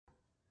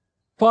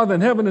Father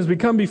in heaven, as we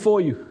come before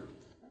you,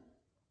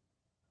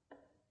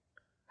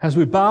 as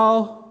we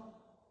bow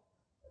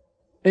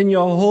in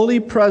your holy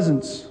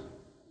presence,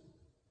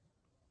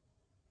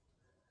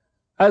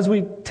 as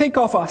we take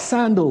off our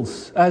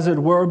sandals, as it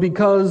were,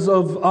 because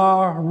of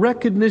our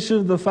recognition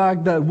of the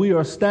fact that we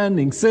are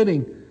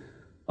sitting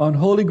on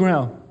holy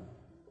ground.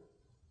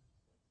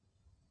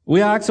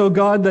 We ask, oh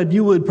God, that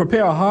you would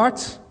prepare our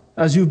hearts,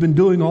 as you've been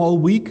doing all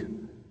week,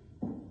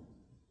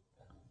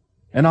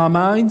 and our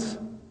minds,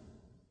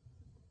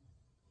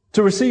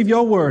 to receive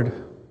your word.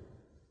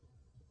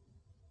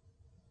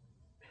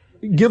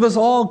 Give us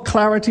all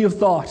clarity of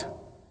thought.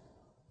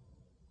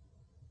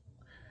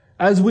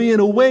 As we,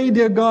 in a way,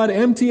 dear God,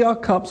 empty our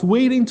cups,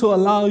 waiting to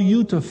allow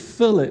you to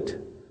fill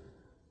it,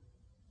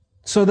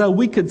 so that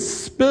we could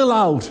spill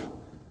out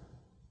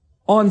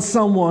on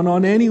someone,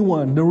 on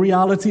anyone, the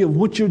reality of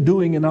what you're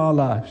doing in our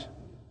lives.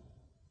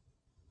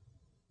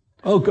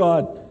 Oh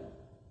God,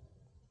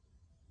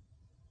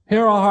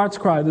 hear our hearts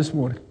cry this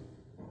morning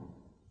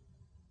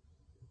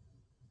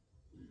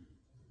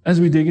as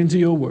we dig into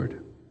your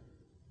word.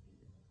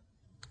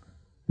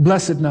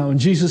 Bless it now. In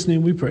Jesus'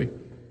 name we pray.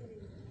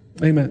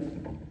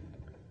 Amen.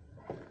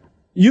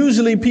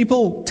 Usually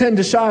people tend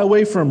to shy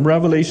away from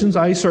Revelations.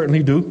 I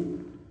certainly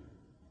do.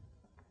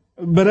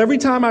 But every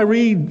time I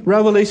read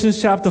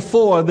Revelations chapter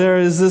 4, there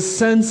is this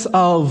sense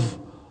of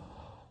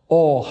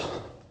awe.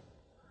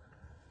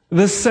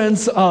 This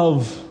sense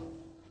of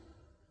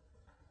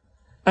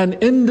an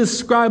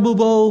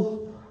indescribable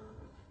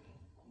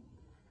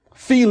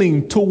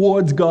feeling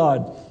towards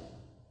God.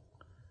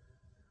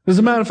 As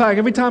a matter of fact,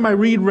 every time I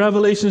read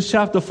Revelation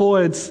chapter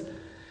 4,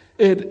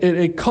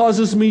 it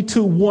causes me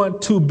to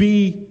want to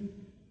be,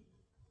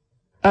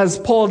 as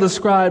Paul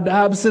described,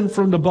 absent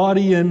from the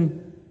body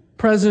and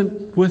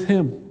present with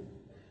him.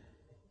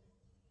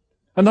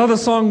 Another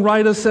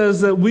songwriter says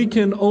that we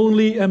can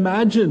only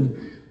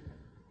imagine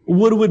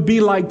what it would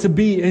be like to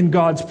be in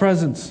God's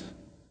presence.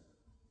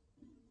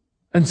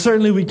 And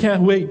certainly we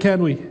can't wait,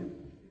 can we?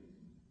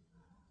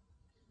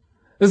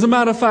 As a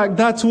matter of fact,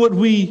 that's what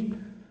we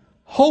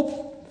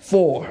hope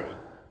for.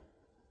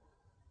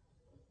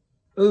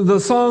 The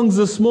songs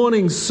this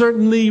morning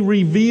certainly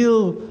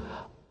reveal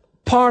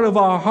part of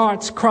our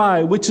heart's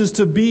cry, which is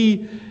to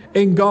be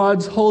in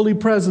God's holy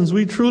presence.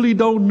 We truly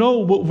don't know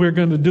what we're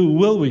going to do,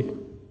 will we?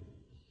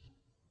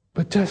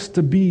 But just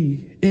to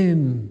be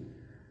in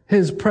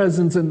His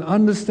presence and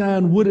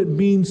understand what it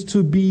means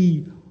to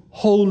be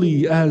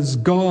holy as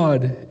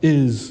God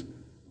is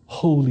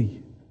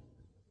holy.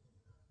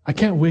 I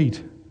can't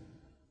wait.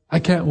 I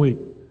can't wait.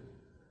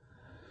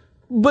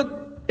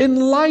 But in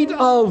light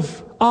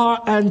of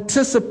our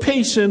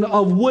anticipation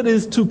of what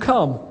is to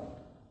come,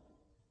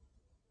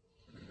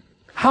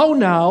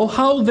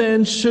 how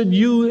then should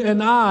you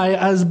and I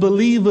as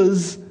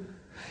believers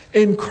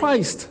in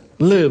Christ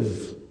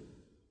live?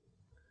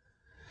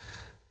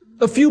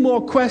 A few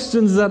more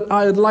questions that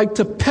I'd like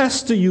to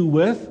pester you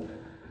with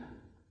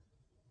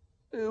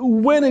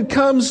when it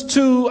comes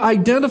to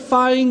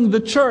identifying the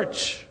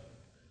church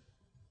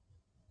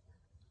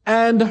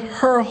and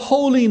her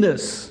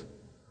holiness.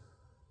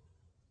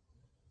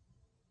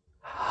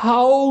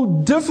 How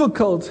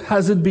difficult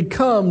has it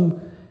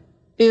become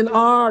in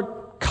our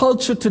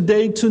culture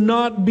today to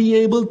not be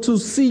able to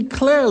see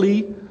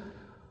clearly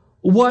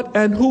what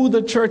and who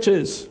the church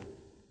is?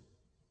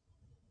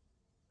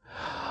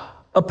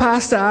 A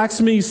pastor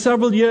asked me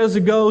several years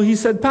ago, he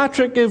said,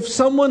 "Patrick, if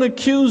someone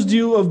accused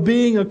you of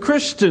being a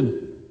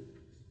Christian,"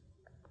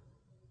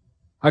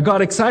 I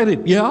got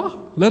excited. "Yeah,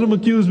 let him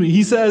accuse me."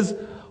 He says,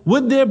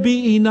 "Would there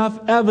be enough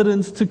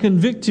evidence to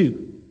convict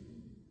you?"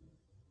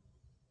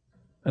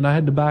 And I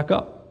had to back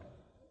up.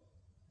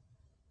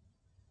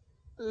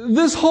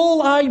 This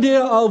whole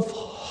idea of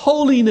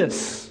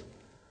holiness,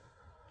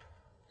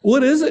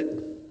 what is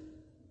it?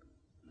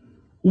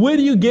 Where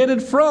do you get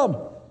it from?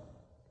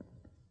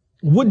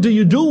 What do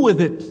you do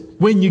with it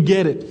when you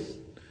get it?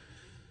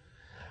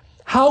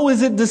 How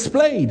is it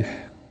displayed?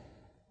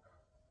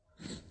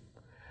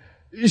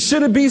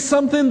 Should it be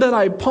something that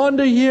I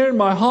ponder here in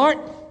my heart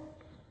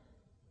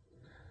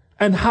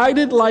and hide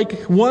it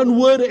like one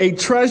would a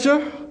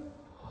treasure?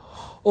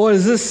 Or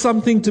is this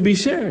something to be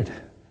shared?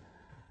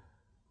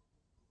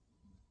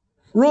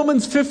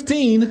 Romans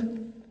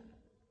 15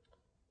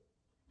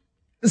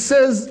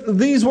 says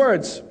these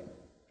words.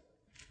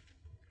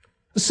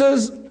 It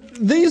says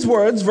these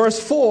words, verse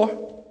 4,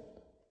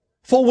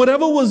 "For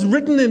whatever was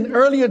written in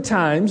earlier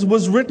times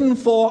was written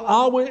for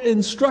our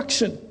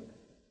instruction,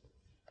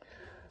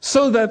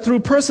 so that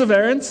through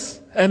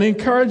perseverance and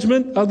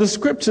encouragement of the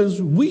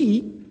scriptures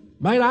we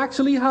might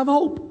actually have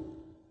hope."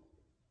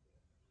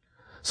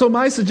 So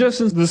my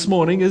suggestion this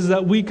morning is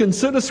that we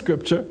consider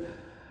Scripture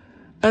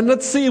and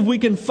let's see if we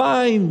can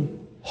find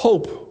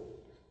hope.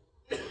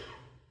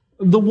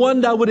 The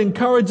one that would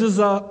encourage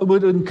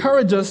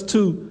us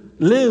to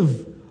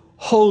live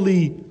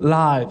holy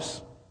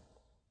lives.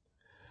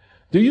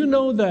 Do you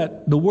know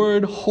that the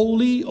word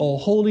holy or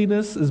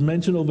holiness is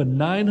mentioned over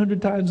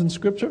 900 times in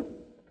Scripture?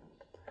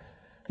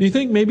 Do you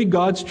think maybe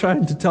God's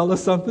trying to tell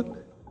us something?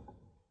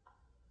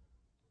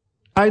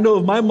 I know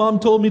if my mom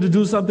told me to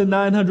do something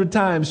 900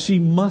 times, she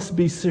must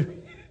be serious.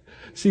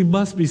 She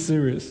must be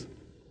serious.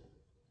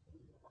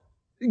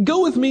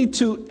 Go with me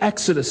to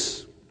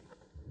Exodus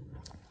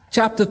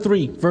chapter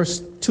 3,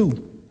 verse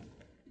 2.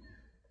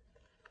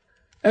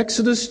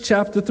 Exodus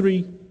chapter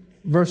 3,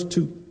 verse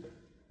 2.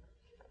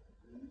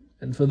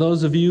 And for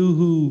those of you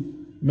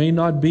who may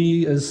not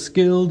be as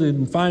skilled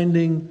in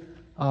finding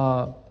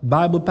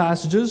Bible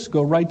passages,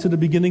 go right to the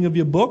beginning of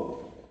your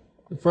book.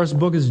 The first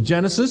book is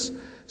Genesis.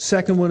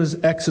 Second one is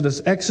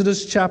Exodus.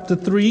 Exodus chapter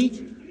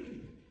 3,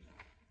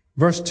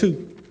 verse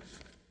 2.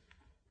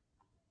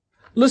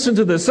 Listen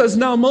to this. It says,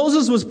 now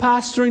Moses was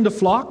pasturing the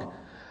flock.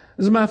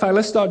 As a matter of fact,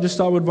 let's start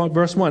with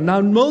verse 1. Now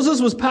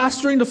Moses was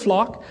pasturing the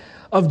flock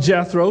of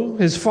Jethro,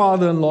 his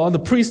father-in-law, the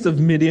priest of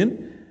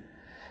Midian.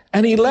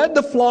 And he led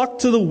the flock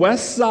to the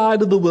west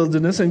side of the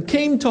wilderness and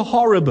came to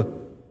Horeb,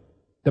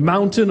 the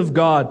mountain of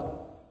God.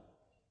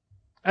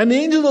 And the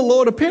angel of the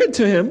Lord appeared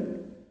to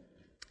him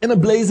in a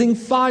blazing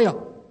fire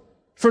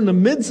from the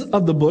midst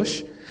of the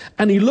bush.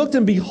 And he looked,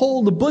 and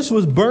behold, the bush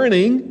was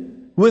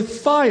burning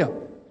with fire,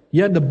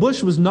 yet the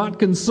bush was not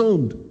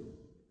consumed.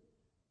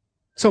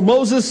 So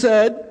Moses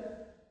said,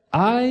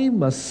 I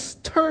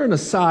must turn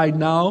aside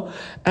now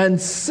and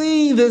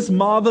see this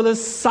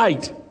marvelous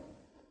sight,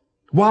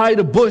 why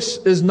the bush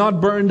is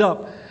not burned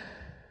up.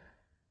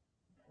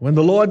 When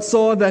the Lord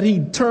saw that he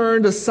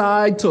turned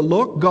aside to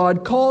look,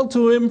 God called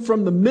to him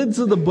from the midst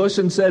of the bush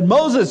and said,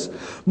 Moses,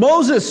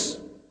 Moses.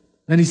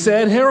 And he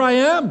said, here I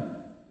am.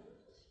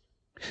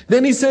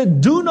 Then he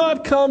said, do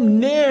not come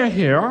near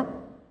here.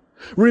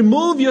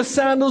 Remove your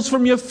sandals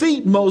from your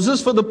feet, Moses,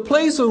 for the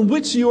place on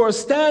which you are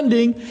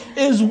standing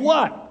is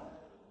what?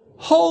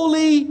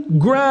 Holy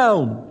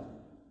ground.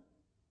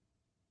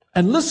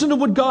 And listen to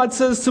what God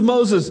says to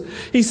Moses.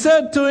 He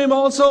said to him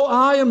also,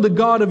 I am the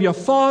God of your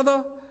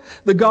father,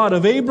 the God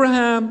of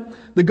Abraham,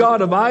 the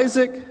God of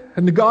Isaac,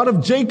 and the God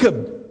of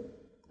Jacob.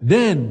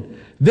 Then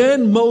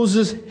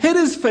Moses hid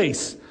his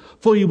face,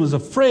 for he was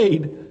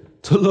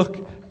afraid to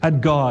look at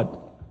God.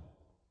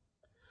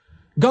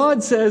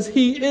 God says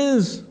he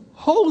is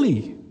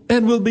holy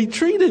and will be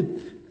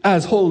treated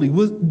as holy.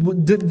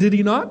 Did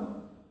he not?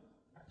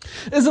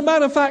 As a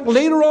matter of fact,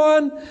 later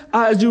on,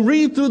 as you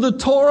read through the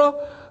Torah,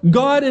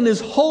 God in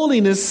his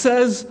holiness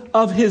says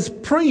of his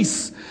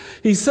priests,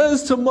 he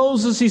says to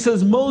Moses, he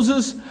says,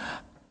 Moses,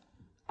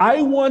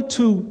 I want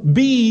to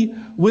be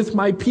with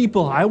my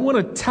people. I want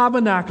to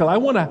tabernacle. I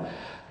want to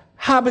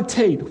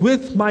habitate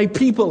with my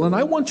people. And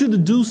I want you to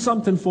do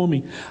something for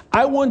me.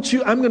 I'm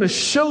going to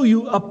show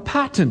you a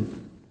pattern.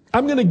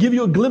 I'm going to give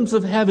you a glimpse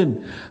of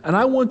heaven. And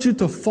I want you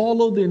to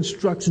follow the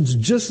instructions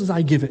just as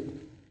I give it.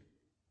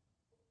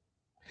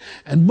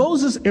 And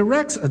Moses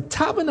erects a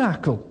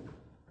tabernacle.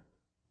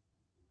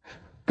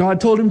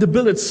 God told him to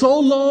build it so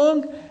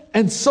long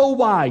and so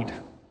wide.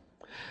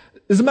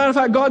 As a matter of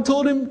fact, God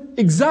told him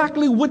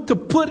exactly what to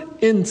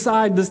put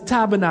inside this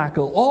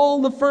tabernacle.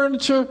 All the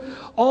furniture,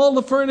 all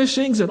the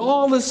furnishings, and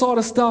all this sort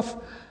of stuff.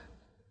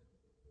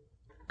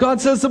 God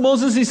says to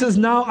Moses, he says,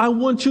 now I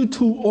want you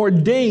to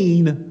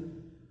ordain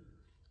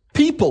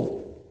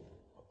people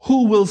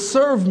who will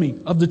serve me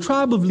of the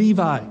tribe of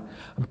Levi.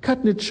 I'm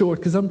cutting it short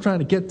because I'm trying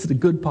to get to the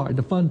good part,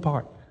 the fun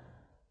part.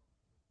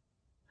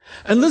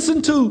 And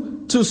listen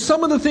to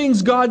some of the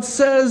things God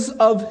says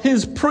of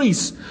his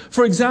priests.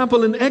 For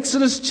example, in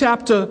Exodus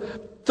chapter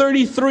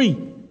 33.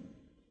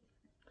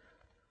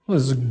 Well,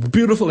 it's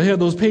beautiful to hear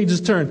those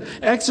pages turn.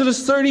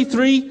 Exodus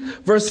 33,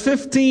 verse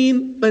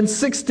 15 and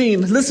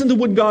 16. Listen to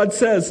what God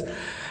says.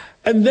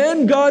 And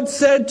then Moses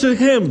said to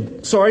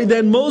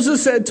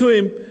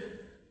him,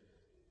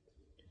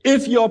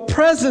 if your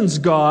presence,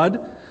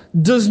 God,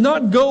 does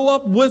not go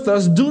up with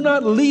us, do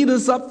not lead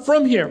us up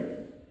from here.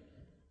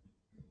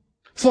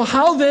 For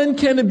how then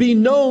can it be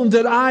known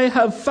that I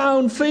have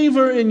found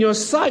favor in your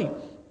sight,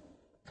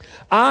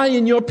 I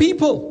and your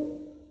people?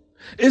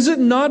 Is it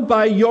not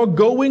by your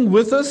going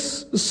with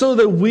us, so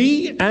that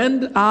we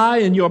and I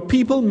and your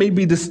people may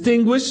be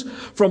distinguished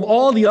from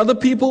all the other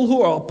people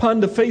who are upon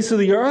the face of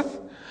the earth?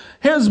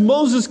 Here's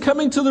Moses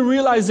coming to the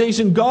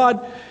realization,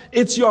 God,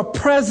 it's your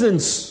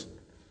presence.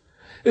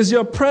 It's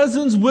your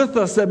presence with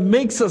us that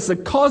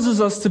that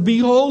causes us to be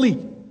holy.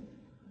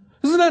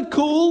 Isn't that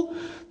cool?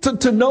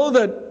 To know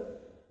that,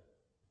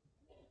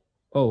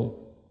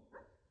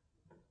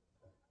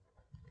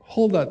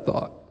 hold that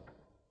thought.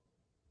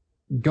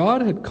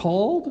 God had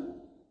called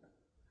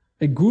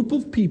a group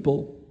of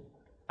people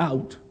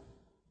out.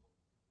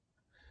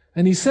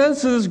 And he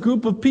says to this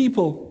group of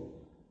people,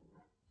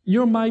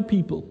 you're my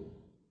people,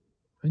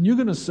 and you're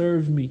going to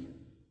serve me.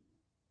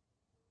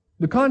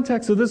 The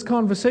context of this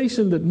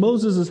conversation that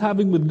Moses is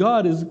having with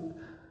God is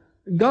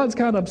God's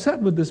kind of upset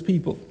with this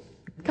people,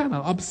 kind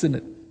of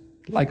obstinate,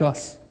 like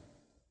us.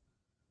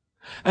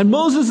 And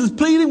Moses is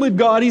pleading with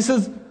God. He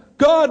says,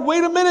 God,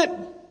 wait a minute.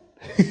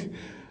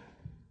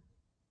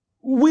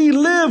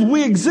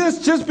 We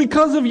exist just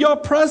because of your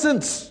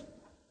presence.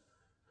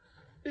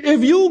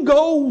 If you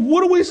go,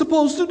 what are we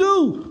supposed to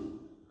do?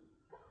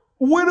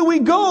 Where do we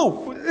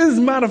go? As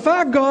a matter of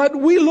fact, God,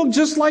 we look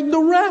just like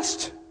the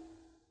rest.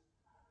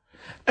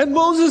 And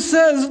Moses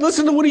says,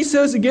 listen to what he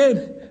says again.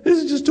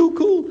 This is just too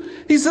cool.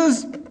 He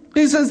says,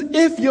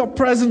 if your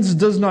presence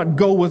does not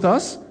go with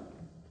us,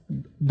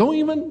 don't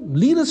even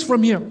lead us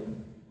from here.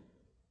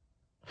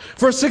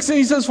 Verse 16,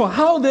 he says, for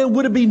how then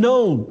would it be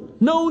known?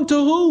 Known to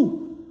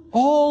who?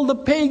 All the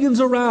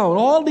pagans around,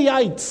 all the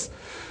ites,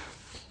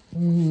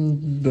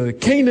 the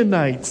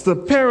Canaanites, the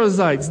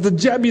Perizzites, the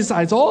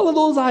Jebusites, all of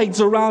those ites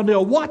around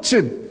there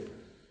watching.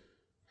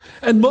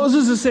 And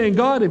Moses is saying,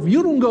 God, if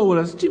you don't go with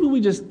us, cheaper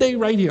we just stay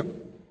right here.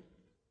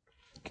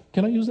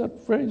 Can I use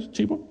that phrase?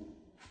 Cheaper?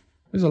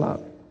 It's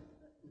allowed.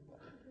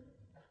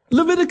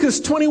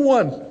 Leviticus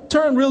 21.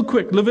 Turn real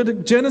quick.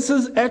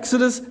 Genesis,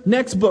 Exodus,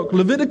 next book.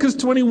 Leviticus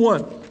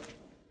 21.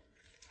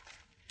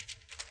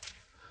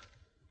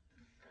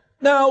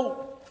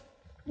 Now,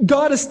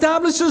 God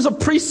establishes a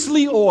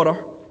priestly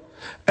order.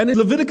 And in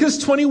Leviticus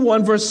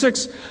 21, verse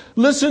 6,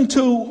 listen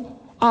to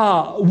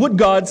what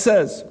God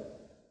says.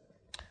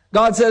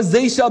 God says,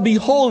 they shall be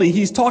holy.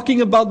 He's talking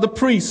about the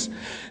priests.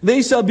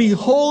 They shall be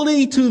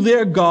holy to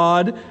their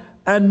God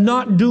and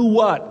not do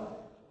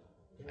what?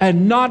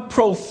 And not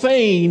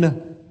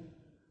profane,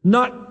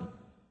 not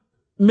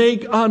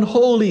make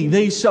unholy.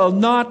 They shall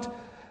not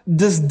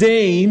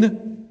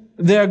disdain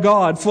their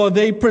God, for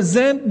they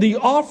present the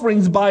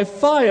offerings by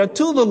fire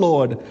to the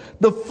Lord,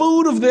 the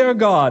food of their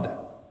God.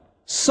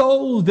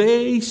 So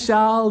they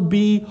shall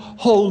be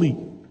holy.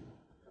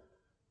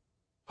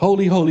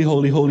 Holy, holy,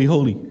 holy, holy,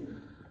 holy.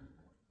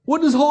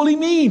 What does holy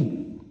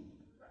mean?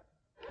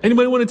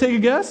 Anybody want to take a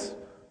guess?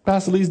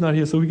 Pastor Lee's not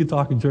here, so we can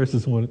talk in church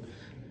this morning.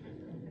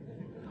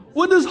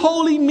 What does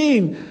holy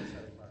mean?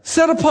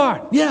 Set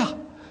apart. Yeah.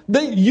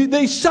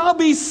 They shall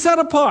be set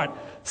apart,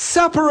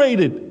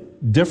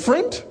 separated,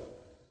 different.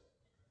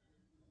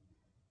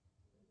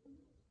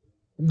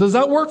 Does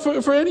that work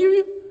for any of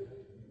you?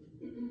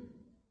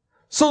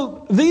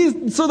 So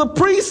the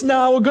priests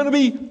now are going to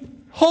be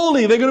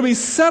holy. They're going to be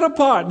set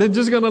apart. They're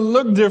just going to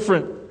look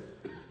different.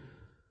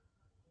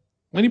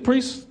 Any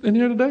priests in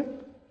here today?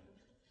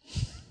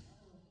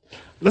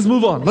 Let's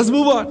move on.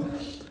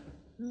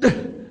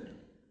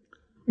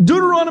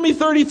 Deuteronomy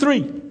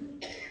 33.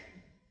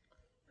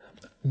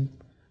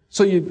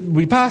 So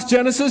we passed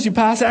Genesis, you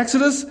passed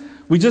Exodus.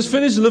 We just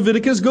finished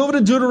Leviticus. Go over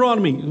to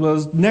Deuteronomy.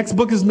 Well, next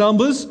book is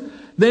Numbers.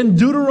 Then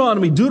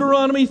Deuteronomy.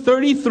 Deuteronomy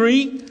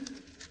 33,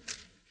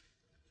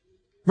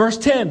 verse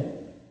 10.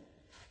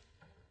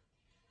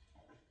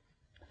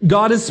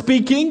 God is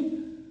speaking.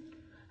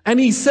 And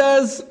he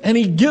says, and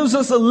he gives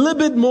us a little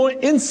bit more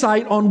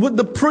insight on what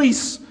the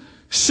priests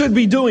should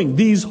be doing.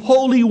 These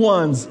holy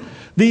ones,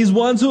 these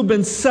ones who have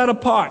been set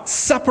apart,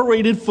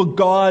 separated for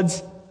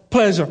God's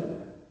pleasure,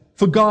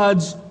 for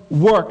God's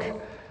work.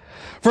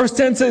 Verse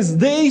 10 says,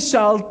 they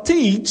shall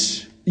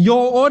teach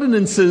your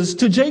ordinances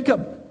to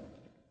Jacob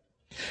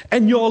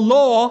and your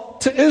law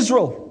to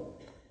Israel.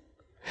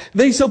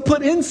 They shall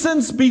put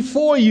incense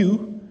before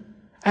you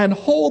and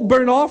hold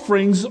burnt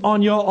offerings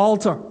on your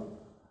altar.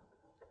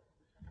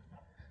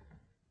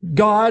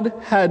 God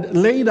had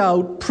laid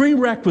out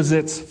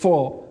prerequisites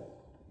for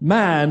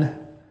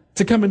man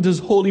to come into his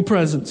holy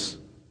presence.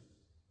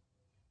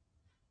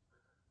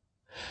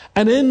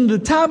 And in the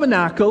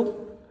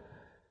tabernacle,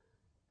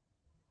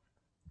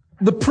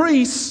 the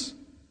priests,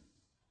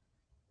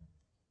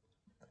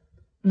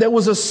 there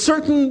was a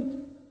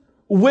certain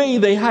way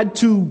they had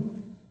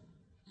to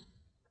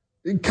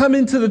come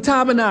into the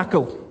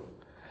tabernacle.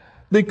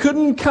 They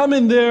couldn't come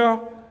in there.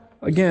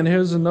 Again,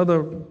 here's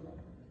another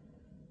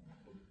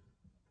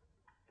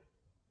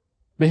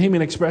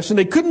Bahamian expression.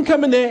 They couldn't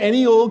come in there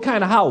any old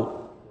kind of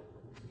how.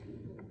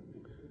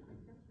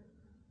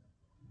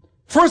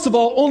 First of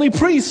all, only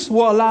priests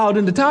were allowed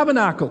in the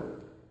tabernacle.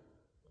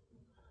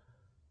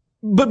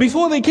 But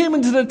before they came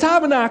into the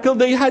tabernacle,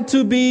 they had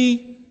to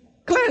be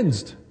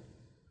cleansed,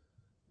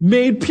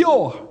 made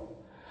pure.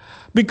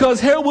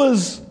 Because here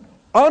was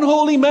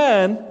unholy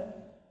man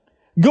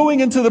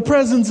going into the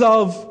presence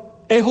of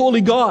a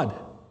holy God.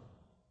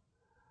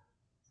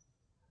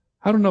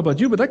 I don't know about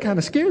you, but that kind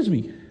of scares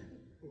me.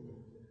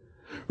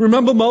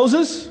 Remember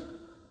Moses?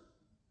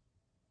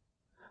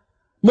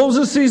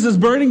 Moses sees this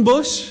burning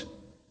bush,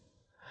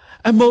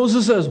 and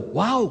Moses says,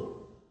 wow,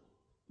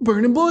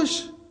 burning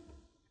bush.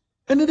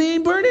 And it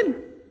ain't burning.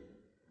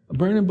 A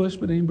burning bush,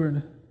 but it ain't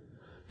burning.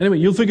 Anyway,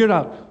 you'll figure it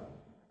out.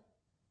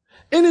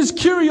 In his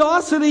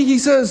curiosity, he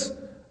says,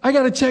 I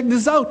got to check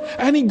this out.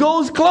 And he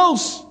goes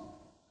close.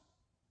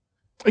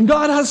 And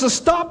God has to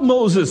stop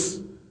Moses.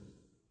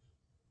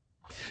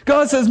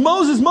 God says,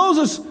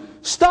 Moses,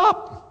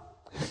 stop.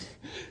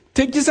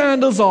 Take your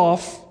sandals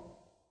off,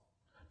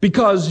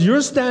 because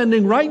you're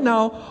standing right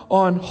now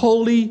on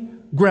holy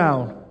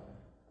ground.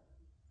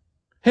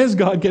 Here's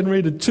God getting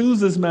ready to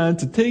choose this man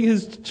to take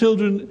his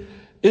children,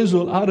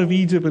 Israel, out of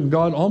Egypt, and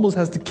God almost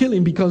has to kill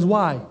him because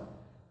why?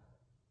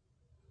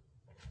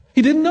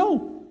 He didn't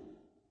know.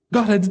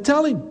 God had to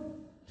tell him.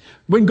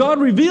 When God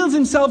reveals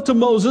himself to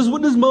Moses,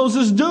 what does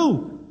Moses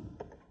do?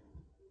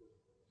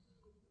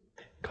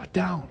 Got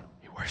down.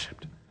 He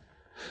worshiped.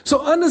 So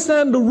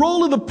understand the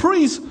role of the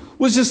priest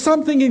was just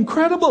something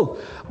incredible.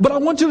 But I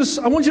want you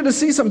to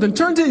see something.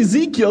 Turn to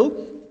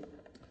Ezekiel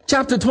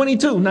chapter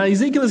 22. Now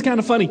Ezekiel is kind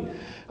of funny.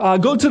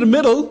 Go to the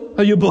middle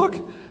of your book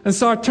and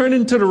start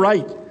turning to the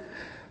right.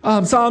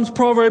 Psalms,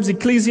 Proverbs,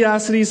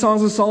 Ecclesiastes,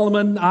 Songs of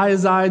Solomon,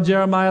 Isaiah,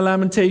 Jeremiah,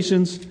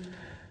 Lamentations,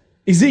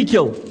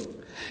 Ezekiel.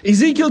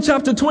 Ezekiel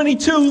chapter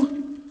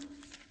 22,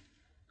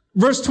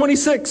 verse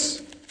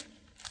 26.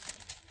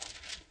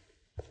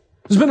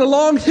 There's been a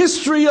long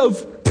history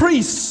of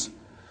priests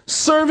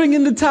serving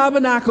in the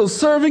tabernacle,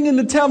 serving in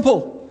the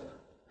temple.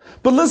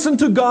 But listen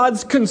to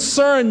God's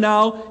concern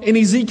now in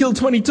Ezekiel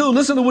 22.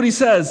 Listen to what he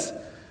says.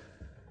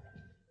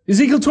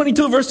 Ezekiel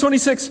 22, verse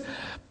 26.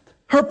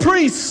 Her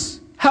priests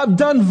have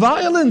done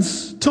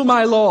violence to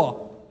my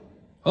law.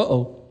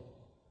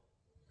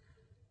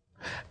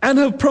 And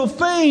have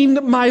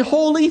profaned my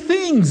holy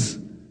things.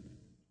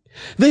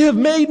 They have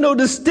made no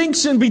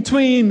distinction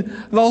between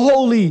the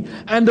holy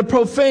and the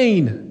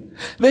profane.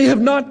 They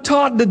have not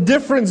taught the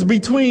difference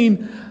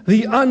between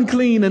the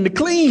unclean and the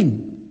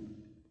clean.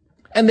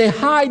 And they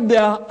hide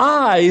their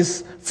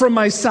eyes from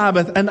my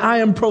Sabbath, and I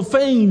am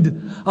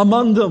profaned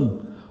among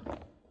them.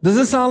 Does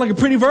this sound like a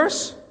pretty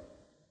verse?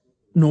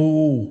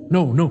 No.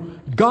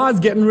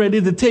 God's getting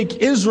ready to take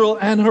Israel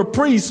and her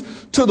priests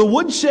to the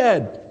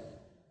woodshed.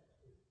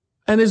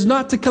 And it's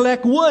not to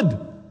collect wood.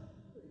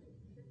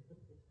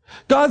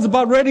 God's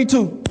about ready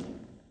to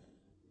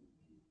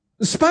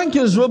spank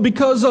Israel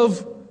because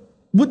of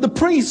what the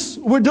priests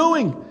were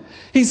doing.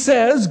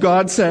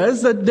 God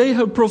says that they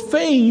have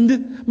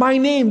profaned my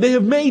name. They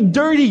have made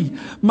dirty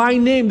my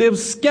name. They have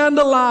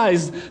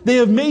scandalized. They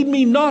have made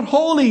me not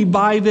holy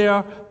by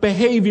their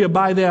behavior,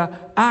 by their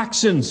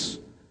actions.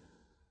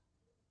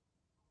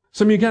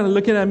 Some of you kind of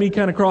looking at me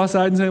kind of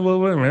cross-eyed and saying, well,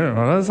 wait a minute,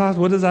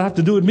 what does that have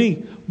to do with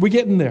me? We're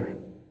getting there.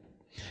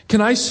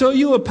 Can I show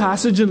you a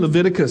passage in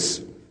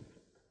Leviticus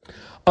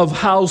of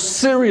how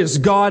serious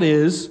God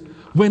is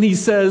when he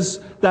says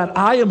that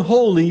I am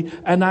holy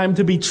and I am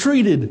to be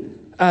treated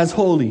as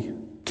holy?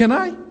 Can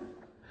I?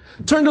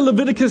 Turn to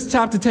Leviticus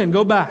chapter 10.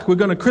 Go back. We're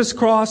going to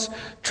crisscross,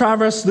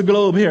 traverse the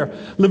globe here.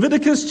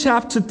 Leviticus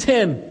chapter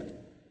 10.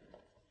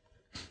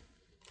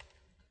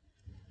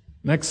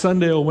 Next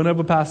Sunday or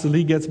whenever Pastor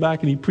Lee gets back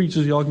and he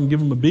preaches, y'all can give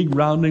him a big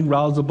round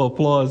of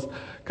applause,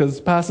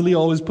 because Pastor Lee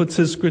always puts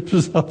his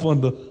scriptures up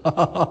on the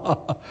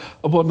up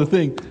on the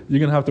thing. You're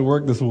going to have to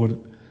work this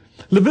morning.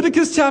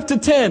 Leviticus chapter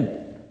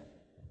 10.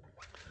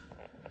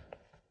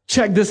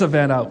 Check this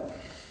event out.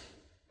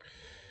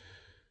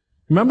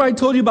 Remember I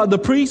told you about the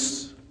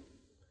priests?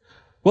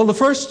 Well, the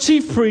first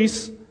chief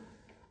priest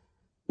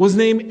was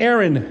named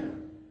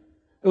Aaron.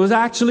 It was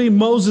actually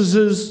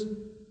Moses'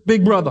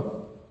 big brother.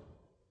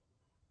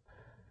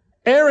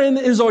 Aaron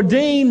is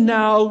ordained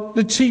now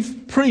the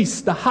chief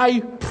priest, the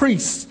high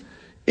priest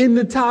in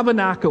the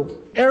tabernacle.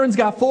 Aaron's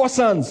got 4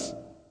 sons.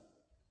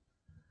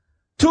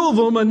 2 of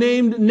them are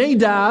named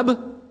Nadab,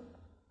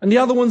 and the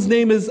other one's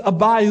name is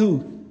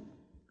Abihu.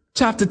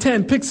 Chapter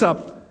 10 picks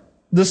up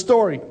the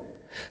story. It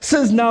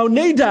says, now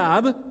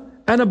Nadab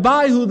and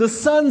Abihu, the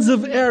sons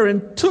of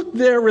Aaron, took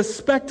their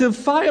respective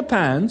fire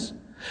pans,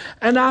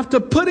 and after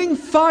putting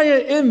fire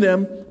in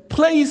them,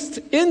 placed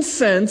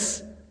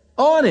incense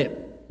on it.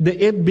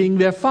 It being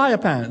their fire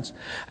pans,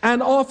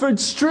 and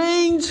offered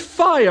strange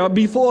fire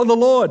before the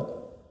Lord,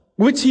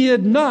 which he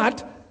had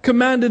not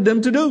commanded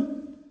them to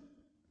do.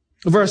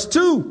 Verse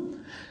 2,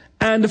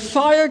 and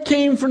fire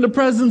came from the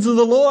presence of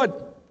the Lord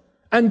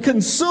and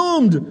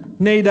consumed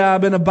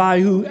Nadab and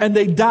Abihu, and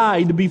they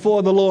died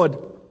before the Lord.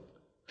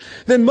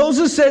 Then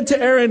Moses said to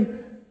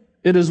Aaron,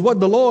 it is what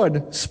the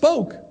Lord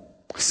spoke,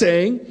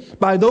 saying,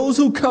 by those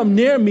who come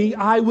near me,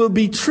 I will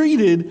be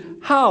treated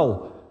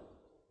how?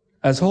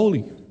 As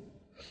holy.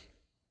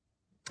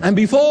 And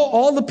before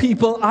all the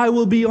people, I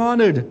will be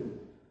honored.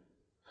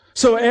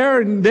 So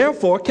Aaron,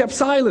 therefore, kept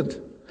silent.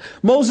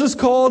 Moses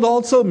called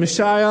also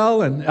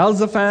Mishael and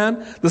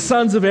Elzaphan, the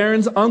sons of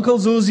Aaron's uncle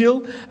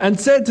Uzziel, and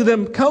said to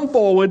them, come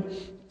forward,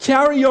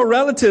 carry your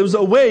relatives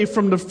away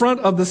from the front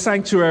of the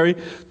sanctuary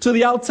to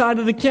the outside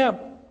of the camp.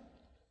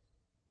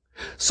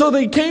 So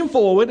they came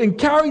forward and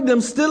carried them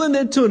still in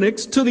their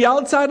tunics to the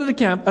outside of the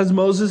camp, as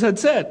Moses had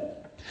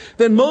said.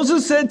 Then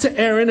Moses said to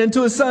Aaron and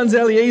to his sons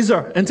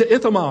Eleazar and to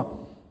Ithamar,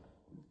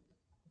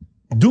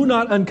 do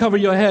not uncover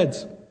your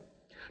heads,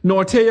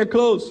 nor tear your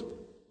clothes,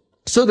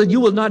 so that you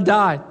will not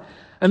die,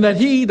 and that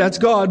he, that's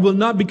God, will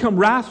not become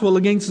wrathful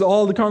against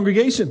all the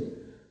congregation.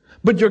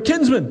 But your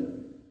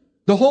kinsmen,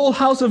 the whole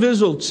house of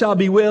Israel, shall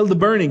bewail the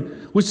burning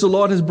which the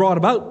Lord has brought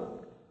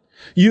about.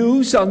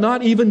 You shall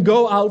not even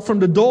go out from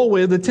the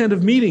doorway of the tent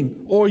of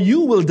meeting, or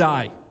you will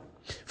die.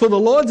 For the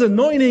Lord's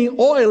anointing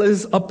oil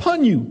is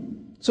upon you.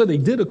 So they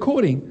did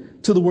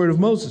according to the word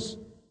of Moses.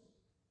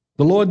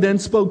 The Lord then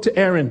spoke to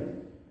Aaron,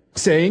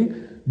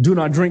 saying, do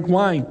not drink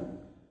wine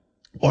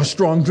or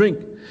strong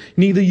drink,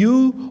 neither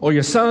you or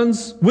your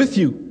sons with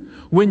you,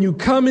 when you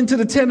come into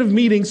the tent of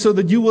meeting, so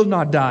that you will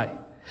not die.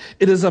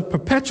 It is a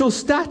perpetual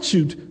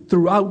statute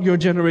throughout your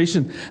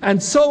generation,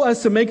 and so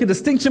as to make a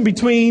distinction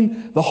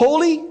between the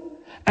holy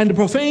and the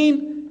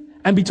profane,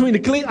 and between the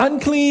clean,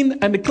 unclean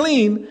and the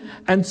clean,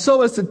 and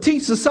so as to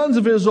teach the sons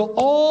of Israel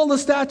all the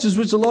statutes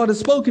which the Lord has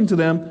spoken to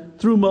them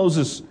through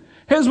Moses.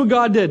 Here's what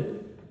God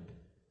did.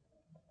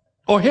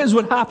 Or here's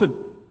what happened.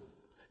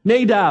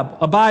 Nadab,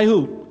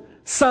 Abihu,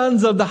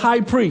 sons of the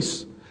high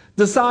priest,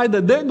 decide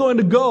that they're going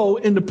to go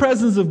in the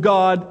presence of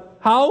God.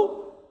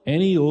 How?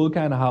 Any old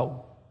kind of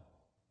how.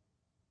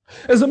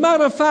 As a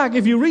matter of fact,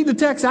 if you read the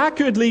text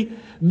accurately,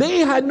 they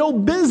had no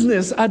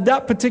business at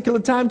that particular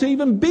time to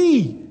even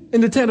be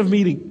in the tent of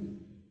meeting.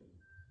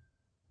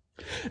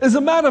 As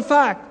a matter of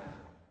fact,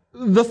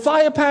 the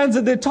fire pans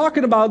that they're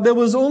talking about, there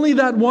was only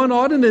that one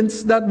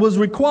ordinance that was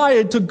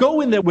required to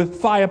go in there with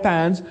fire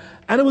pans,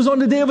 and it was on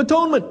the Day of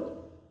Atonement.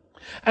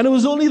 And it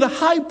was only the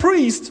high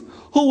priest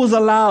who was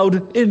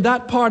allowed in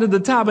that part of the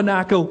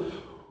tabernacle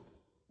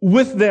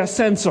with their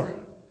censer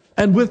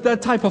and with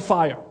that type of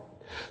fire.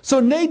 So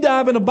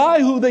Nadab and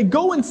Abihu, they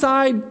go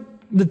inside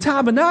the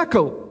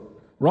tabernacle.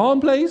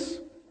 Wrong place,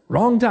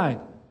 wrong time.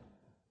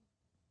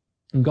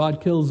 And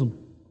God kills them.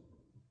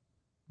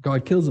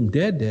 God kills them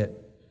dead.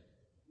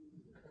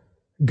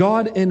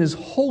 God in His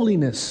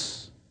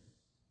holiness,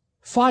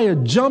 fire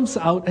jumps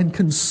out and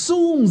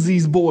consumes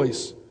these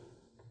boys.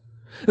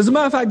 As a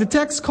matter of fact, the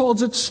text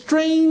calls it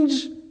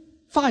strange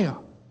fire.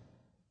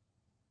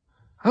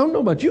 I don't know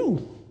about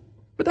you,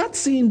 but that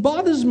scene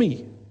bothers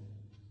me.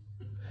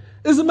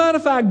 As a matter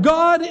of fact,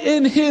 God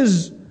in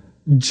His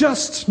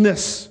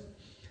justness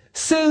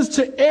says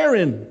to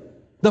Aaron,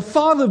 the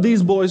father of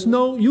these boys,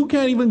 no, you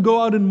can't even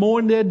go out and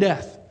mourn their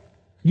death.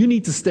 You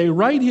need to stay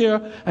right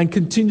here and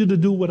continue to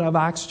do what I've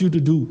asked you to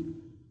do.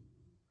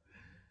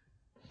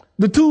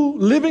 The two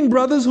living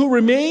brothers who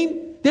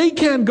remain, they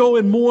can't go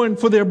and mourn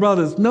for their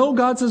brothers. No,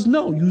 God says,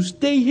 no, you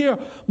stay here.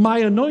 My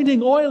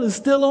anointing oil is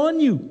still on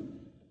you.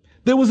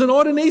 There was an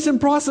ordination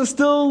process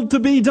still to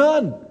be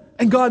done.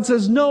 And God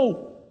says,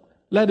 no,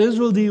 let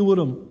Israel deal with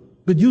them,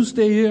 but you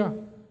stay here.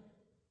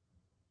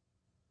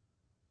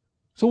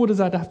 So what does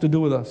that have to do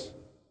with us?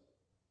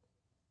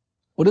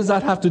 What does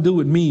that have to do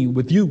with me,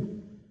 with you?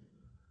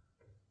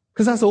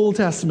 Because that's the Old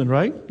Testament,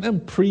 right? Them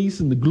priests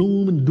and the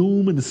gloom and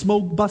doom and the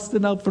smoke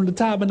busting out from the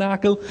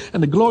tabernacle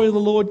and the glory of the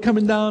Lord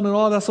coming down and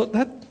all that sort.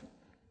 That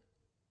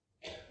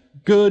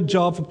good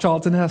job for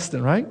Charlton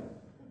Heston, right?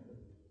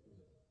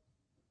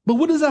 But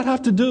what does that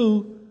have to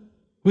do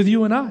with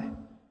you and I?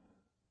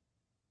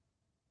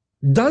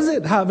 Does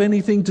it have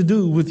anything to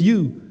do with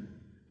you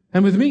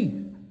and with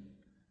me?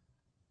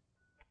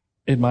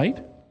 It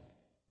might.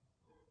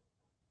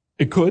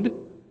 It could.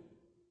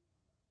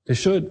 It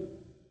should.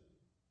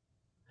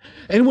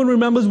 Anyone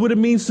remembers what it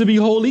means to be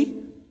holy?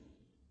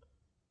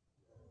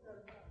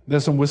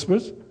 There's some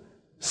whispers.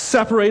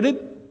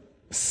 Separated,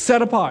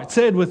 set apart.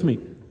 Say it with me.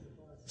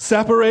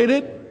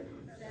 Separated.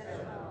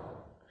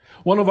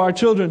 One of our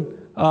children,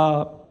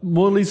 Mona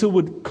Lisa,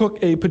 would cook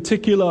a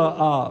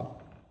particular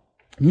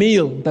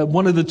meal that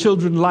one of the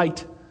children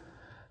liked.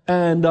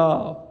 And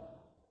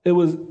it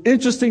was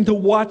interesting to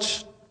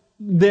watch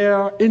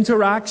their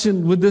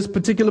interaction with this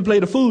particular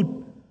plate of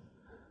food.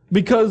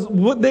 Because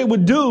what they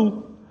would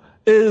do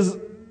is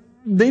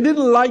they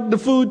didn't like the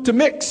food to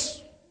mix.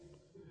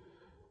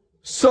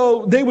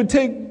 So they would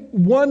take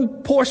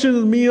one portion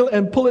of the meal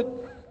and pull it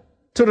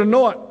to the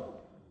north.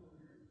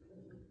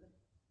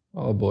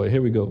 Oh boy,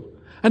 here we go.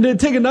 And then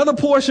take another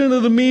portion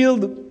of the meal,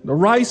 the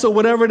rice or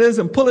whatever it is,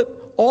 and pull it,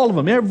 all of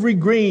them, every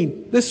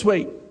grain, this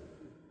way.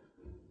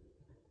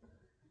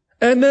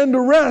 And then the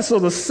rest, or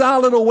the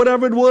salad or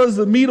whatever it was,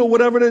 the meat or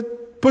whatever it is,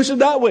 push it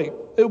that way.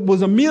 It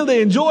was a meal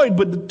they enjoyed,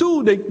 but the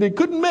two, they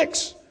couldn't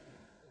mix.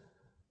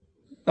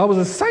 That was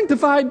a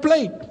sanctified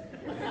plate.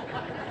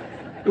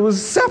 It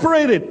was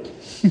separated.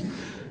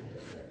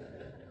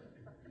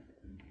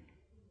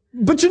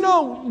 But you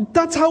know,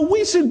 that's how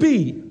we should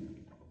be.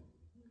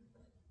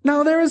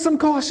 Now there is some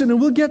caution,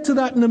 and we'll get to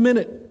that in a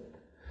minute.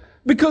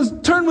 Because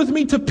turn with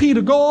me to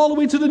Peter. Go all the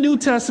way to the New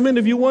Testament.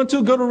 If you want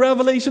to, go to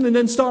Revelation and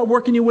then start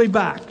working your way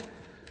back.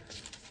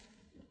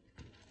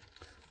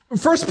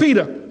 1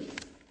 Peter.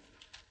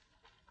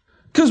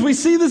 Because we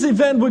see this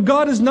event where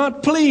God is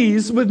not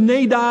pleased with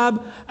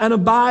Nadab and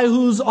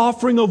Abihu's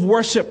offering of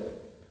worship.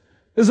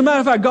 As a matter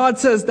of fact, God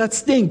says that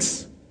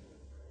stinks.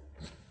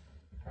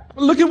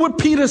 Look at what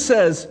Peter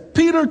says.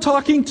 Peter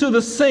talking to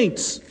the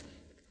saints.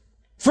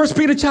 1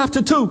 Peter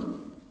chapter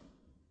 2,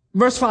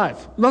 verse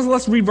 5.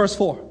 Let's read verse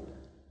 4.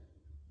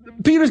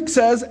 Peter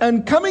says,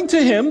 and coming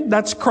to him,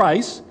 that's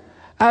Christ,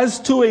 as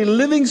to a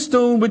living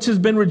stone which has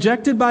been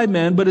rejected by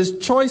men, but is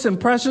choice and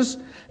precious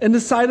in the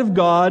sight of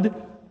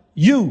God,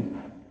 you.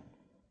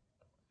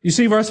 You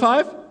see verse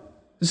 5?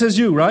 It says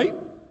you, right?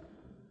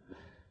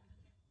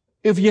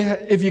 If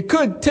you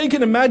could, take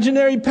an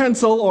imaginary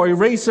pencil or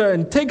eraser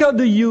and take out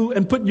the you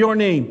and put your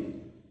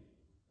name.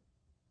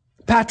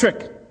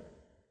 Patrick.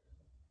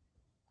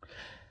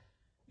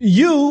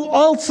 You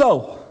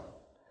also.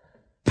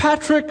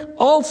 Patrick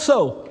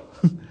also.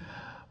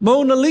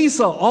 Mona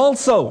Lisa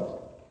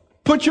also.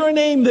 Put your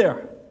name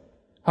there.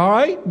 All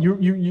right?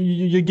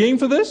 You game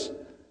for this?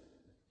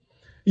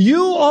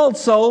 You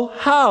also,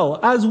 how?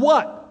 As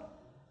what?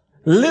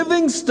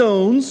 living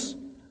stones,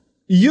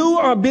 you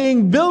are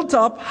being built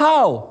up,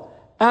 how?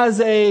 As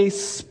a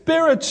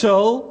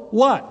spiritual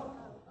what?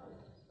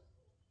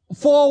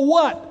 For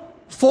what?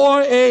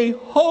 For a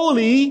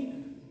holy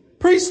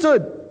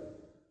priesthood.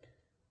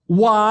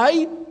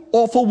 Why?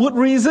 Or for what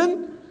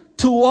reason?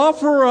 To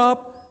offer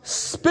up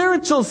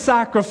spiritual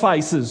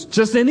sacrifices.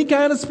 Just any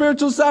kind of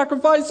spiritual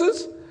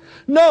sacrifices?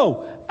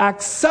 No.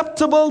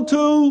 Acceptable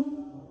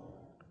to,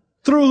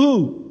 through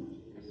who?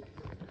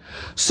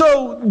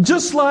 So,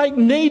 just like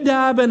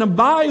Nadab and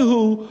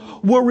Abihu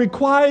were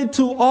required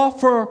to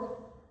offer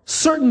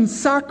certain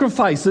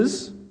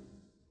sacrifices,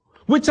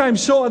 which I'm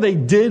sure they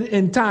did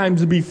in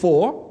times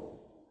before,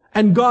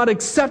 and God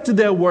accepted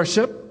their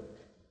worship,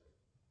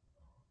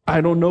 I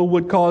don't know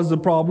what caused the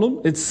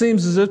problem. It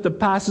seems as if the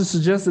passage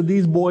suggests that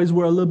these boys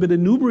were a little bit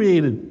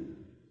inebriated.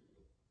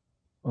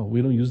 Oh,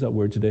 we don't use that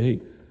word today.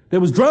 They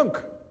was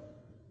drunk.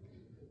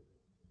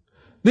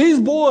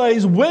 These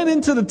boys went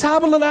into the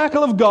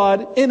tabernacle of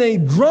God in a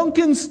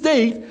drunken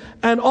state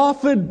and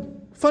offered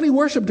funny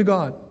worship to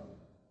God.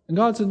 And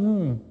God said,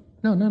 no.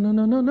 But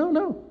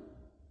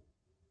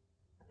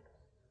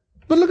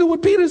look at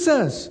what Peter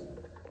says.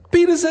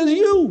 Peter says,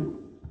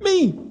 you,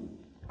 me,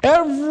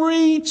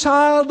 every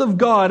child of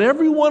God,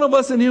 every one of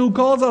us in here who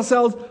calls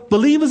ourselves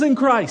believers in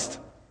Christ.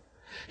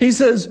 He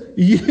says,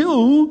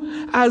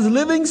 you as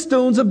living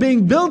stones are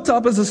being built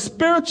up as a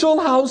spiritual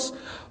house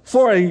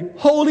for a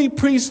holy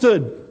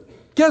priesthood.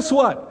 Guess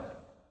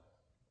what?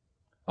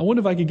 I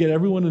wonder if I could get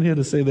everyone in here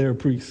to say they're a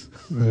priest.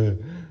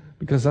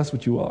 Because that's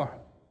what you are.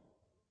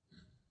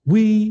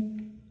 We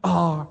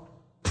are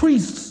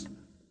priests.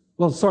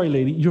 Well, sorry,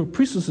 lady, you're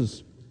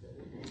priestesses.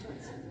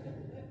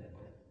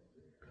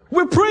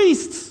 We're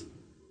priests.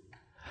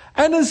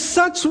 And as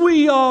such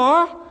we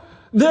are,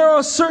 there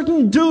are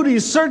certain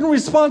duties, certain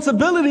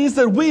responsibilities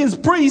that we as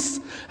priests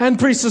and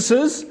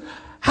priestesses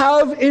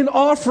have in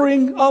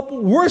offering up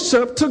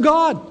worship to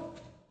God.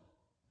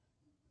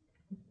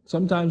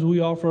 Sometimes we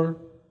offer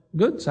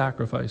good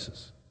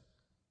sacrifices.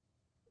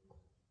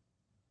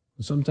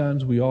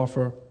 Sometimes we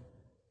offer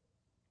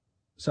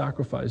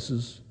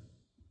sacrifices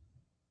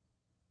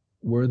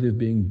worthy of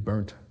being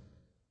burnt.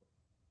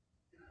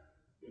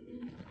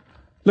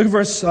 Look at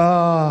verse,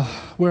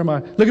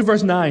 Look at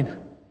verse 9.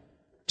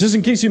 Just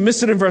in case you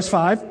missed it in verse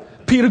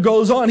 5. Peter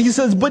goes on. He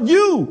says, but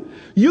you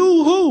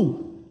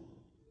who?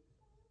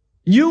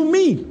 You,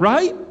 me,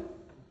 right?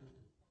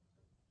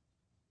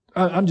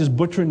 I'm just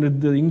butchering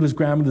the English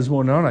grammar this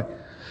morning, aren't I?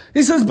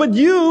 He says, but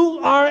you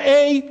are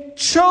a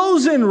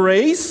chosen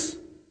race,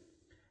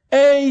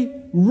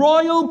 a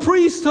royal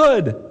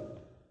priesthood,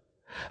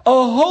 a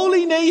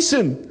holy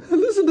nation.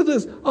 Listen to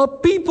this. A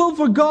people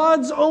for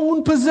God's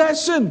own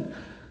possession.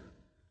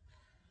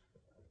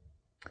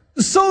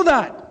 So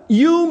that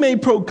you may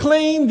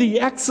proclaim the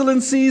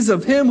excellencies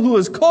of him who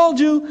has called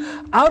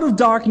you out of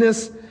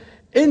darkness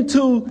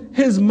into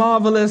his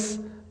marvelous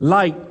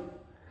light.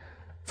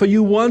 For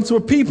you once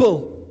were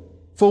people,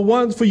 for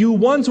you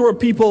once were a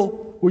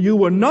people where you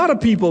were not a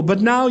people, but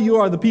now you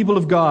are the people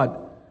of God.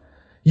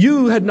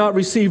 You had not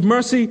received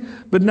mercy,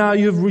 but now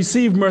you've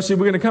received mercy.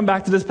 We're going to come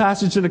back to this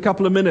passage in a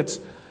couple of minutes.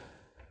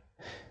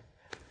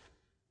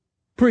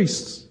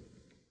 Priests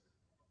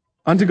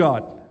unto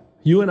God,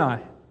 you and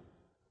I.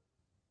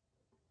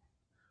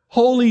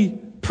 Holy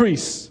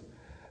priests.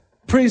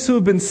 Priests who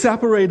have been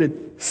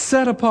separated,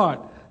 set apart,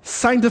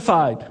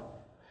 sanctified.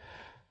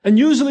 And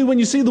usually when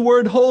you see the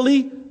word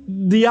holy,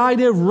 the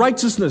idea of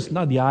righteousness,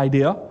 not the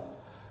idea,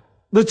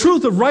 the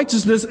truth of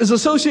righteousness is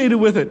associated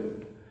with it.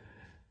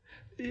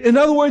 In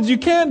other words, you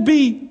can't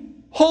be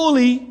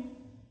holy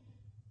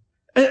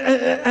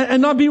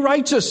and not be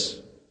righteous.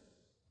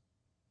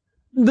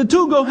 The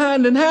two go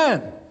hand in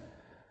hand.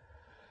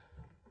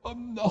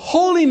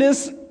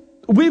 Holiness,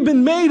 we've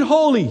been made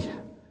holy.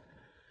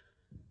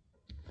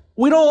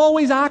 We don't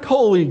always act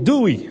holy, do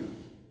we?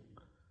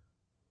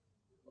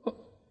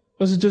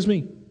 Was it just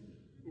me?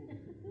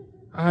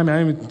 I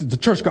mean, the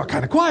church got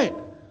kind of quiet.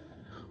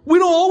 We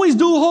don't always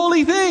do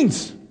holy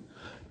things.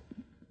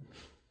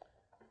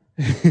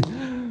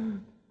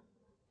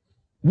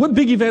 What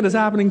big event is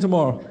happening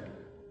tomorrow?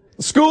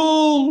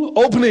 School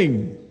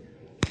opening.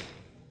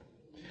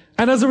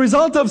 And as a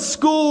result of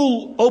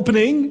school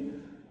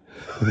opening,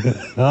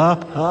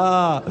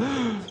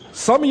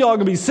 some of y'all are going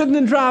to be sitting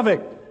in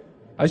traffic.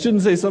 I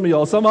shouldn't say some of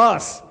y'all, some of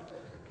us.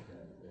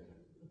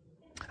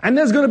 And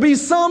there's going to be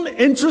some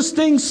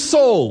interesting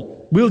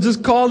soul, we'll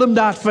just call them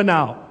that for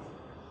now,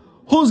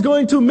 who's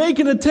going to make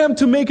an attempt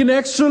to make an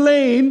extra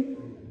lane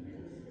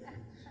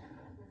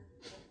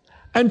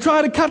and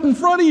try to cut in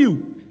front of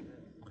you.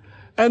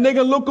 And they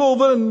can look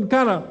over and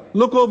kind of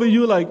look over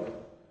you like,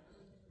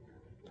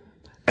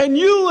 and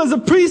you as a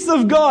priest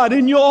of God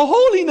in your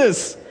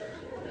holiness,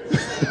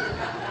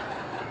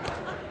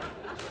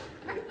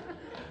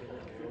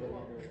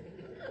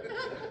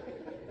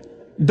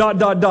 dot,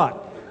 dot,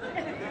 dot.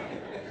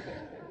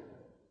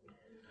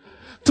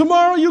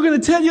 Tomorrow you're going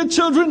to tell your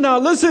children, now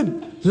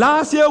listen,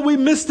 last year we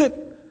missed it.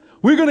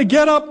 We're going to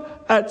get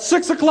up at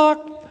 6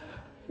 o'clock.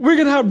 We're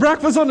going to have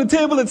breakfast on the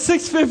table at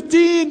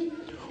 6:15.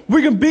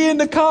 We can be in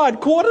the car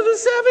at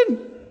 6:45.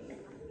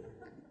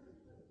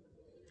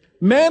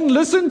 Men,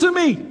 listen to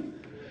me.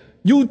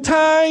 You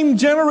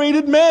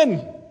time-generated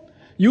men.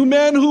 You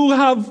men who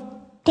have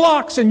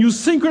clocks and you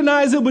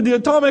synchronize it with the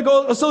Atomic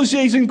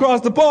Association across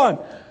the pond.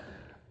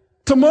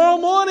 Tomorrow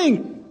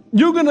morning,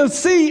 you're going to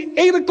see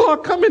 8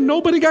 o'clock coming.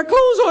 Nobody got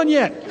clothes on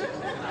yet.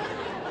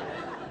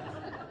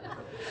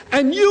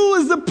 And you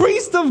as the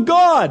priest of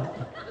God.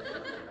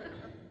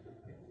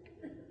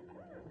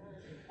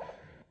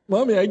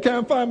 Mommy, I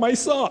can't find my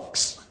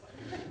socks.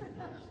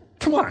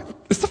 Come on.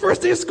 It's the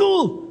first day of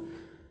school.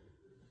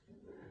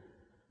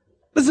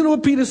 Listen to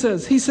what Peter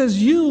says. He says,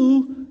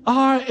 you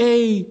are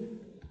a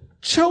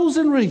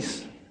chosen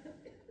race,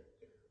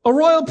 a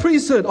royal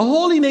priesthood, a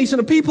holy nation,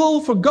 a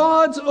people for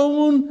God's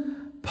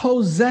own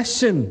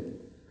possession.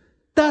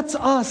 That's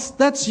us.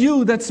 That's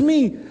you. That's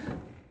me.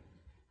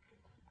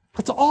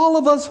 That's all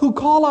of us who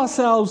call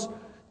ourselves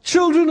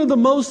children of the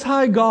Most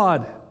High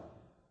God.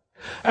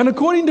 And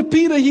according to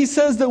Peter, he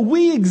says that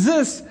we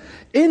exist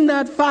in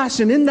that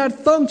fashion, in that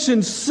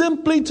function,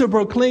 simply to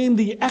proclaim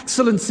the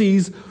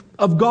excellencies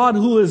of God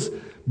who has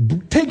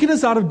taken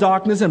us out of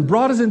darkness and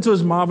brought us into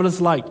his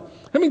marvelous light.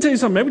 Let me tell you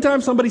something. Every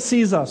time somebody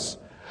sees us,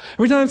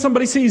 every time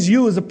somebody sees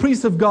you as a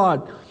priest of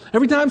God,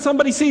 every time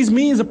somebody sees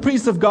me as a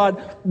priest of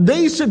God,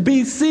 they should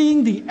be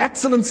seeing the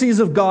excellencies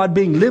of God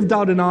being lived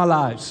out in our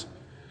lives.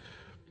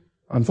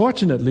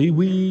 Unfortunately,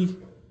 we've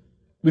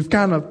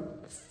kind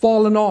of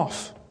fallen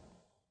off.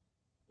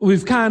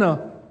 We've kind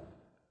of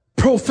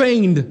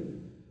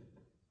profaned,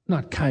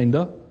 not kind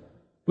of,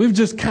 we've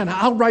just kind of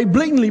outright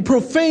blatantly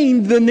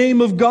profaned the name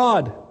of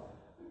God.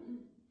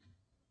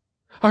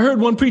 I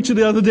heard one preacher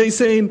the other day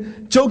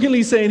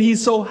jokingly saying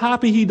he's so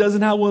happy he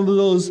doesn't have one of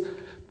those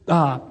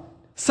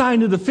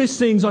sign of the fish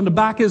things on the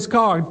back of his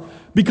car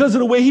because of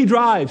the way he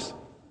drives.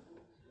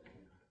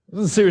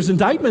 This is a serious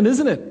indictment,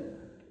 isn't it?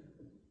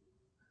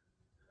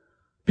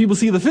 People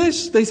see the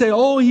fish, they say,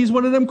 oh, he's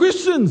one of them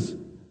Christians.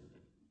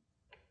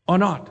 Or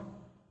not.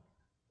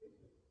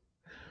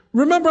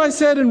 Remember I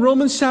said in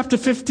Romans chapter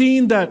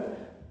 15 that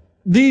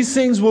these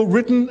things were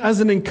written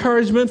as an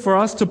encouragement for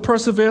us to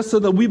persevere so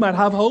that we might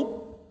have hope?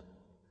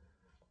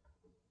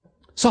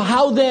 So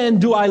how then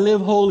do I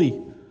live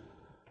holy?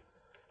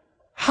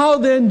 How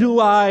then do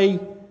I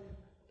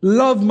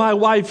love my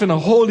wife in a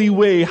holy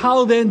way?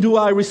 How then do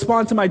I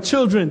respond to my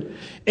children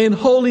in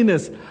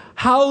holiness?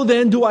 How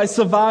then do I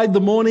survive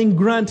the morning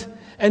grunt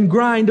and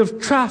grind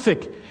of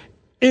traffic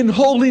in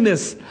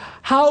holiness?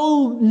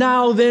 How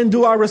now then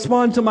do I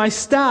respond to my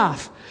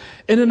staff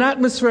in an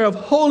atmosphere of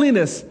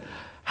holiness?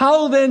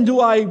 How then do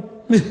I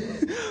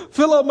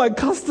fill out my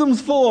customs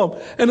form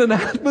in an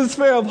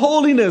atmosphere of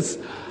holiness?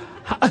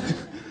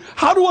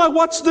 How do I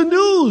watch the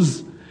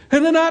news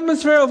in an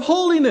atmosphere of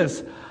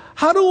holiness?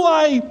 How do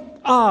I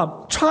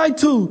try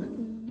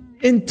to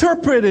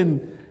interpret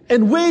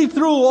and wade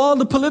through all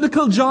the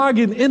political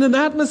jargon in an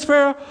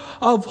atmosphere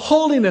of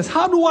holiness?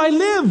 How do I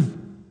live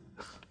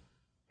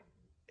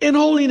in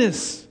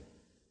holiness?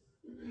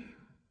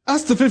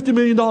 That's the $50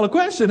 million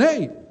question.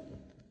 Hey,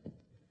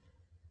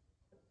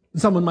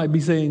 someone might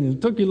be saying,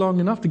 it took you long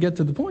enough to get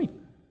to the point.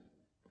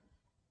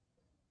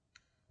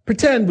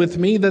 Pretend with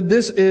me that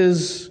this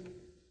is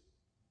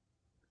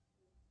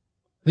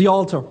the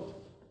altar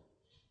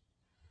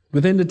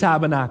within the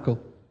tabernacle.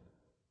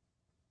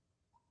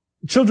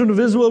 The children of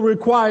Israel were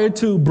required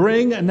to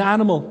bring an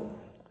animal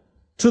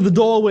to the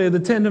doorway of the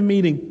tent of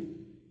meeting.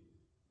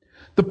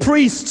 The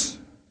priest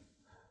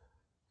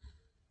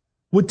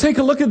would take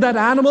a look at that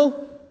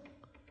animal.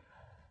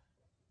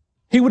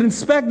 He would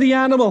inspect the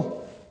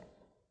animal.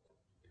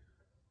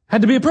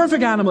 Had to be a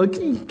perfect animal.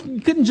 You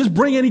couldn't just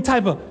bring any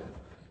type of...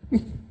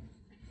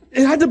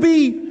 It had to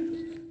be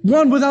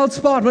one without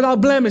spot,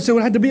 without blemish.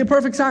 It had to be a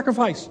perfect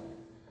sacrifice.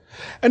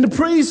 And the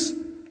priest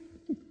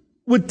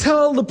would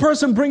tell the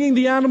person bringing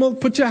the animal,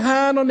 put your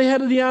hand on the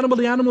head of the animal.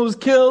 The animal was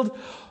killed.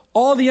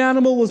 All the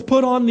animal was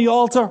put on the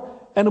altar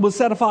and it was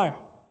set afire.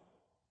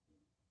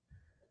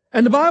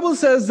 And the Bible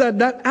says that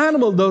that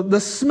animal, the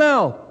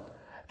smell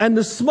and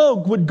the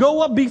smoke would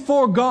go up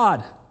before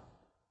God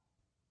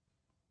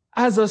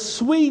as a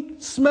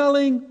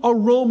sweet-smelling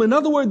aroma. In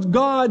other words,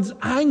 God's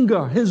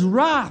anger, his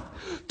wrath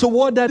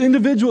toward that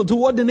individual,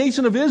 toward the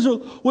nation of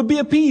Israel, would be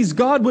appeased.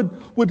 God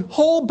would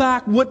hold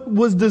back what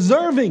was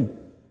deserving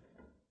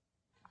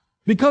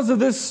because of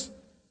this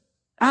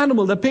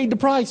animal that paid the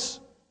price.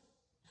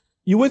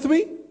 You with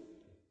me?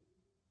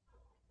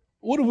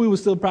 What if we were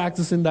still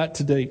practicing that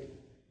today?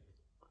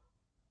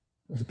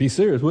 It'd be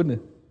serious, wouldn't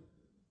it?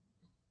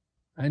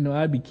 I know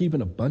I'd be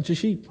keeping a bunch of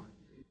sheep.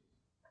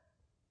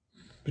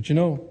 But you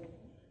know,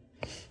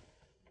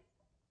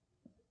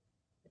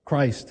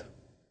 Christ,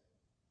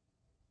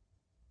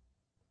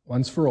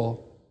 once for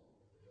all,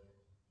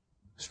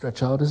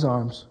 stretched out his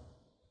arms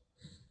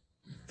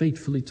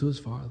faithfully to his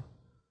Father,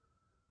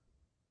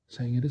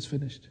 saying, it is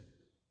finished.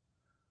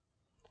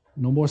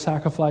 No more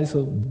sacrifice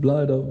of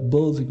blood of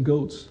bulls and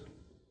goats.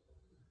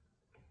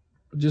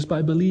 But just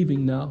by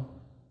believing now,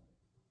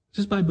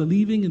 just by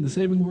believing in the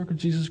saving work of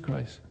Jesus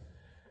Christ,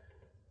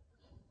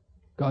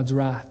 God's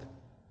wrath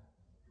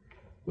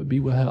would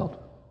be withheld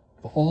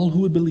for all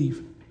who would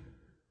believe.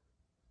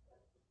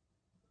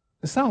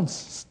 It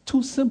sounds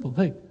too simple,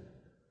 hey.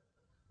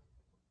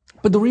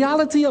 But the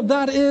reality of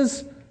that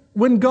is,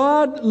 when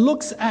God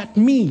looks at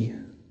me,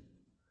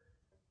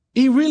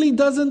 He really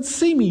doesn't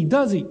see me,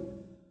 does He?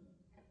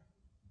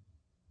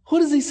 Who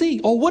does He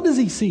see? Or what does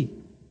He see?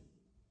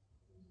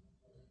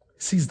 He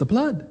sees the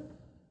blood.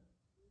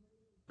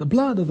 The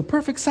blood of the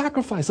perfect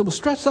sacrifice that was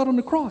stretched out on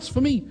the cross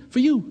for me, for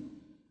you.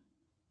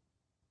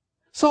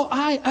 So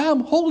I am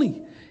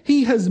holy.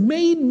 He has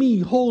made me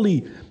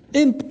holy.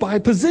 By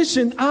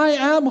position, I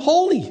am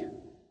holy.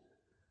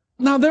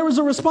 Now there is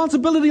a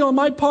responsibility on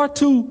my part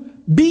to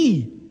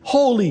be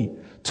holy,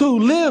 to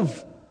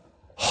live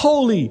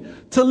holy,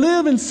 to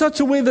live in such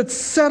a way that's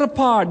set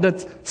apart,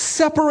 that's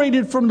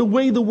separated from the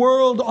way the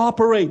world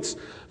operates.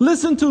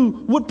 Listen to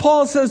what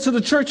Paul says to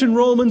the church in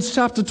Romans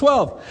chapter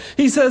 12.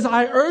 He says,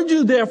 I urge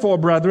you therefore,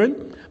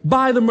 brethren,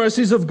 by the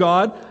mercies of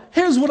God,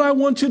 here's what I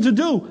want you to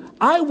do.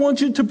 I want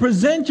you to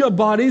present your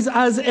bodies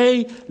as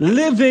a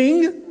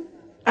living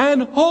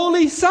and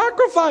holy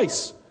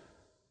sacrifice.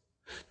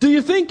 Do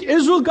you think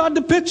Israel got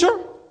the picture?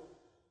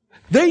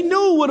 They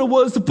knew what it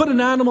was to put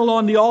an animal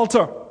on the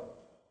altar.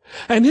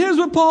 And here's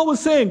what Paul was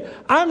saying.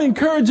 I'm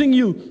encouraging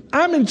you.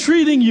 I'm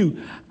entreating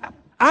you.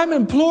 I'm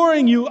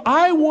imploring you.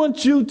 I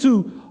want you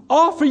to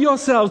offer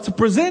yourselves, to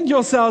present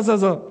yourselves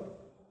as a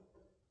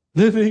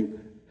living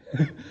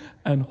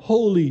and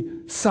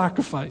holy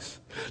sacrifice.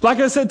 Like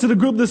I said to the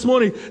group this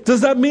morning,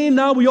 does that mean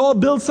now we all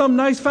build some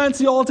nice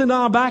fancy altar in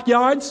our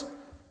backyards?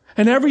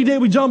 And every day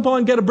we jump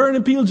on, get a burn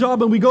and peel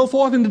job, and we go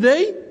forth in the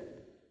day?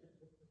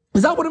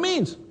 Is that what it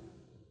means?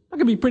 That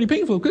could be pretty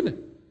painful, couldn't it?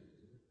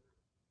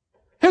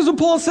 Here's what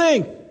Paul's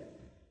saying.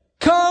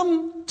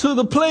 Come to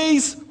the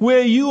place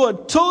where you are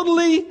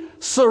totally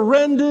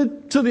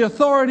surrendered to the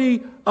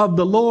authority of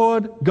the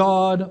Lord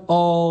God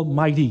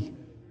Almighty.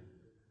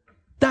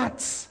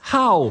 That's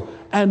how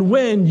and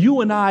when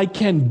you and I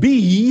can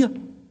be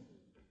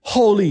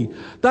holy.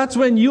 That's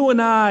when you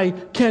and I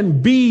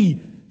can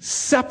be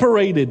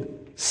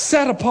separated,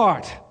 set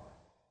apart,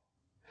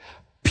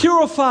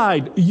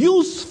 purified,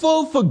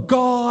 useful for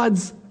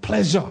God's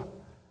pleasure.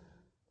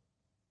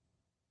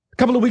 A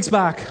couple of weeks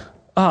back,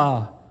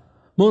 Mona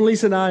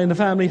Lisa and I and the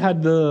family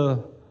had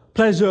the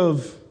pleasure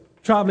of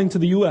traveling to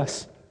the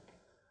U.S.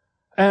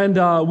 And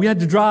we had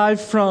to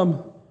drive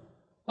from,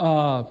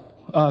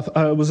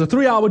 it was a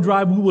 3-hour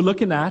drive we were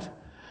looking at.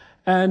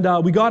 And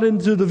we got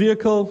into the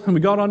vehicle and we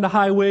got on the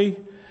highway.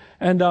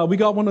 And we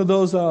got one of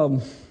those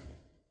GPS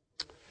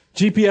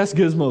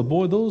gizmos.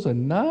 Boy, those are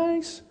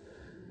nice.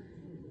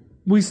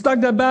 We stuck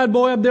that bad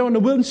boy up there on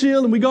the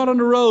windshield and we got on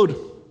the road.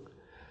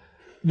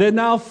 They're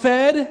now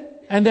fed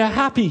and they're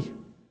happy.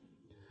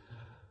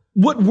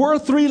 What were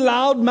 3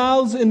 loud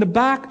mouths in the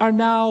back are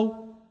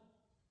now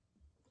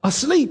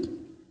asleep.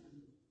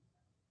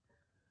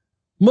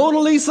 Mona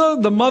Lisa,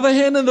 the mother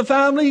hen in the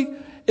family,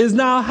 is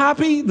now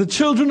happy. The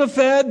children are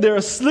fed. They're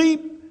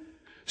asleep.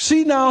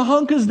 She now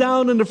hunkers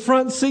down in the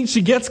front seat.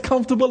 She gets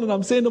comfortable, and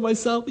I'm saying to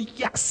myself,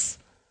 yes,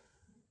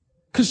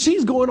 because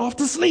she's going off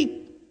to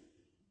sleep.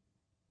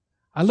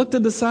 I looked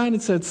at the sign.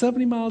 It said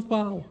 70 miles per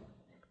hour.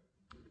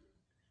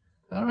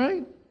 All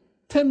right.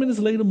 10 minutes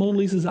later, Mona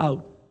Lisa's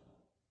out.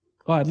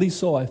 Or at least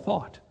so I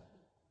thought.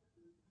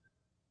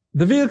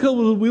 The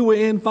vehicle we were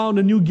in found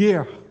a new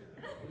gear.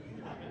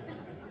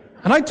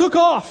 And I took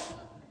off.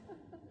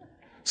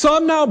 So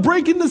I'm now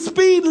breaking the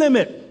speed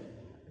limit.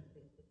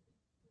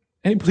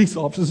 Any police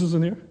officers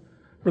in here?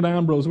 Renee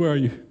Ambrose, where are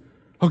you?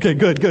 Okay,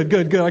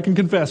 good. I can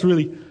confess,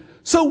 really.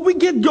 So we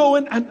get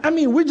going,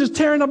 and we're just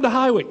tearing up the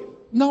highway.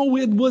 No,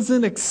 it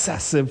wasn't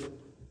excessive.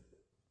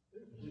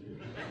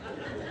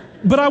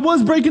 But I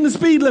was breaking the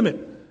speed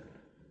limit.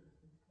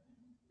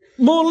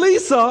 Mona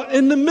Lisa,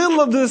 in the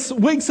middle of this,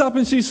 wakes up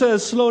and she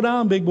says, slow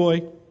down, big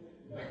boy.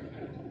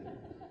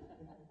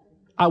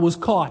 I was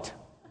caught.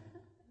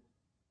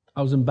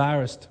 I was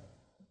embarrassed.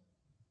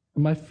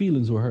 And my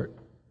feelings were hurt.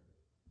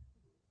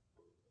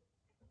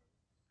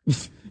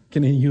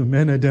 Can any of you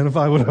men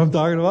identify what I'm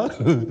talking about?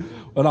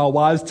 When our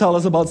wives tell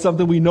us about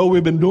something we know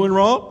we've been doing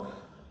wrong?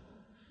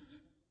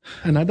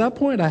 And at that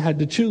point, I had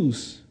to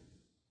choose.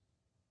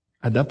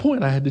 Am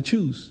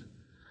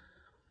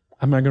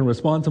I going to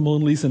respond to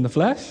Mona Lisa in the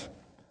flesh?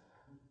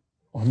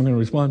 Or am I going to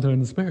respond to her in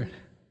the spirit?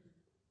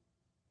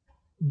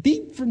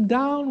 Deep from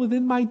down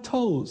within my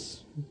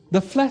toes,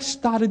 the flesh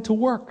started to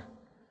work.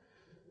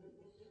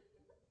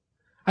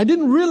 I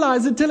didn't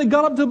realize it till it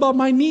got up to about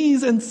my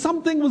knees and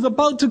something was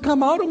about to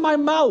come out of my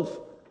mouth.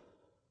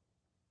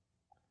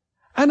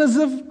 And as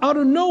if out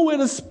of nowhere,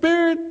 the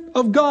Spirit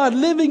of God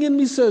living in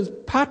me says,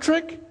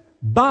 Patrick,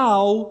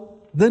 bow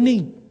the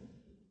knee.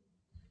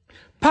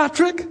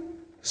 Patrick,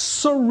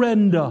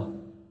 surrender.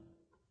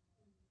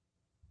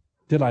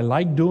 Did I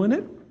like doing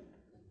it?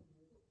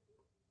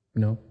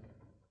 No.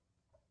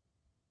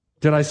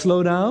 Did I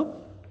slow down?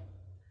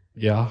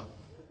 Yeah.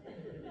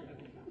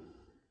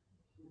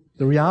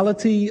 The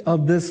reality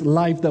of this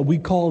life that we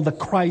call the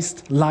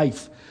Christ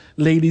life.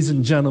 ladies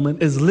and gentlemen,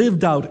 is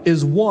lived out,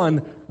 is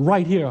won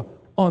right here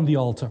on the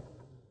altar.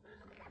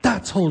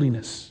 That's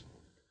holiness.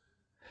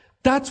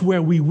 That's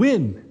where we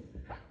win.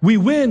 We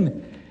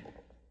win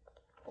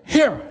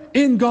here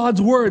in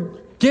God's Word,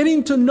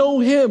 getting to know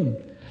Him,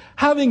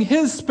 having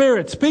His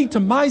Spirit speak to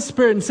my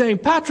spirit and saying,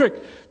 Patrick,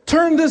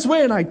 turn this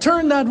way, and I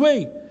turn that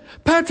way.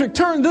 Patrick,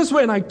 turn this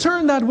way, and I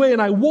turn that way,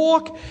 and I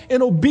walk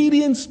in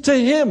obedience to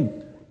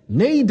Him.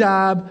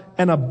 Nadab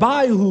and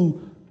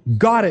Abihu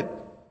got it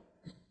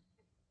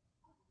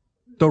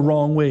the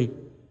wrong way.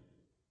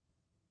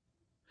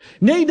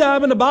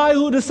 Nadab and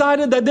Abihu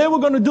decided that they were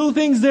going to do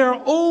things their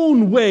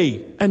own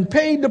way and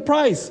paid the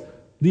price,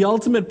 the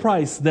ultimate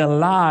price, their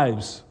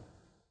lives.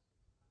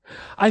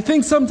 I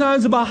think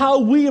sometimes about how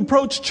we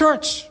approach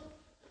church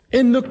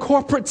in the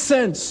corporate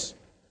sense.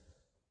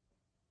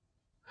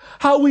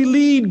 How we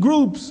lead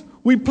groups.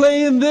 We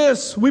play in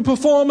this. We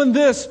perform in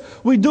this.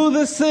 We do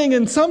this thing.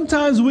 And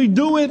sometimes we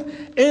do it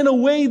in a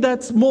way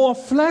that's more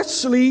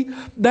fleshly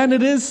than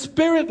it is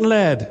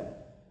spirit-led.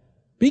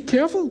 Be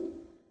careful.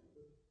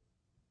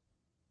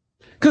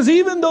 Because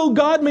even though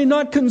God may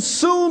not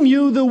consume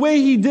you the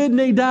way He did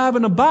Nadab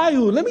and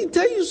Abihu, let me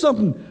tell you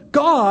something.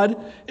 God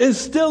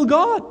is still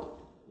God.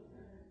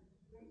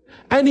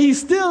 And He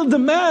still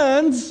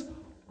demands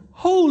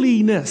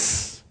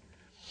holiness.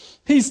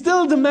 He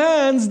still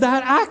demands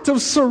that act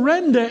of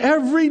surrender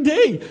every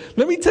day.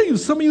 Let me tell you,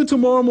 some of you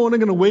tomorrow morning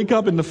are going to wake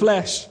up in the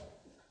flesh.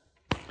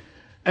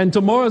 And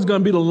tomorrow is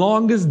going to be the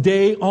longest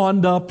day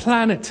on the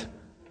planet.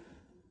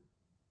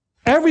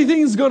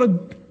 Everything's going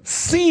to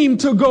seem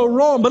to go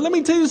wrong. But let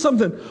me tell you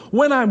something.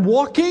 When I'm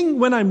walking,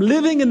 when I'm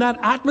living in that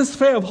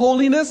atmosphere of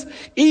holiness,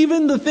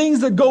 even the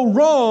things that go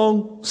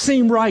wrong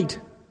seem right.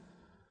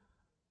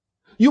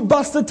 You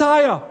bust a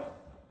tire.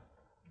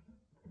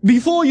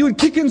 Before you would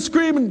kick and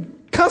scream and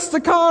cuss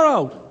the car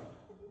out.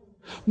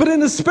 But in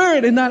the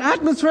spirit, in that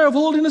atmosphere of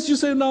holiness, you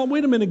say, no,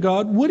 wait a minute,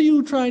 God. What are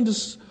you trying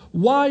to,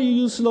 why are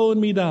you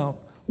slowing me down?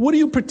 What are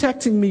you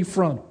protecting me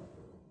from?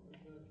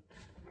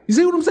 You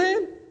see what I'm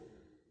saying?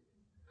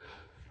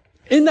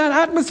 In that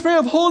atmosphere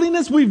of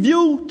holiness, we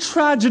view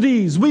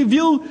tragedies. We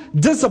view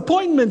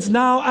disappointments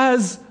now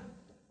as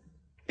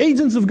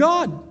agents of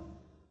God.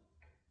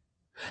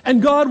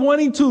 And God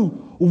wanting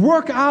to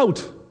work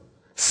out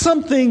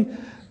something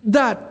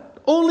that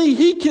only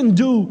He can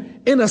do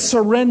in a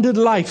surrendered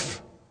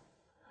life.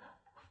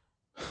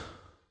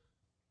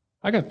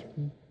 I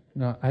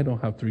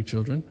don't have 3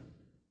 children.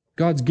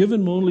 God's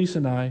given Mona Lisa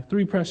and I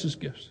 3 precious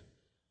gifts.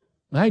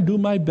 I do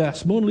my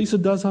best. Mona Lisa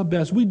does her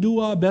best. We do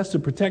our best to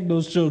protect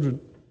those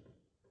children.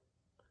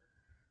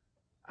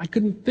 I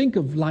couldn't think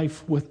of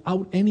life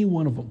without any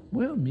one of them.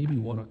 Well, maybe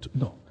 1 or 2.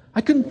 No.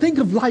 I couldn't think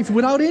of life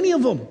without any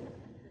of them.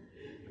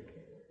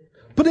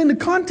 But in the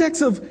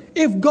context of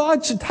if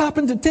God should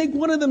happen to take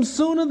one of them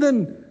sooner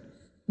than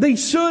they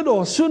should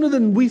or sooner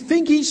than we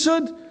think He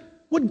should,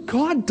 what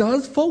God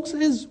does, folks,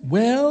 is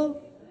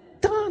well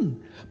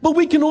done. But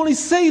we can only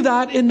say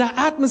that in the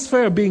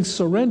atmosphere of being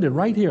surrendered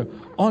right here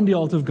on the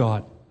altar of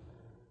God.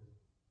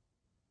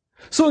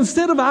 So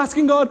instead of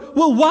asking God,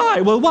 well,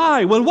 why? Well,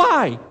 why? Well,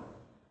 why?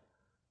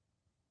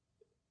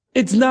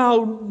 It's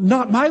now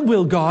not my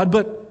will, God,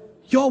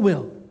 but your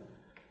will.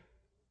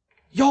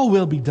 Your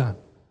will be done.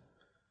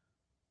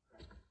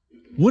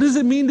 What does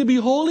it mean to be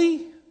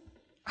holy?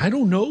 I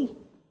don't know.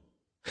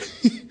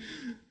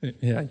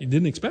 Yeah, you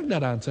didn't expect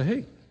that answer.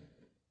 Hey,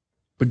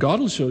 but God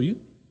will show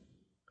you.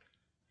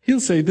 He'll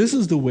say, this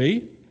is the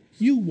way,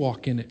 you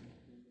walk in it.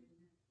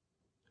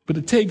 But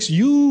it takes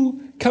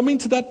you coming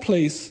to that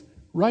place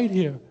right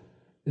here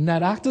in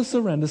that act of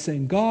surrender,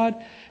 saying,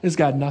 God, it's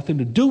got nothing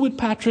to do with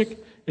Patrick.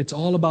 It's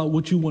all about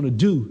what you want to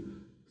do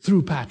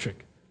through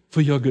Patrick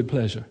for your good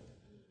pleasure.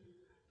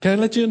 Can I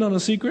let you in on a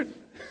secret?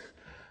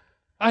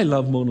 I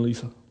love Mona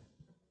Lisa.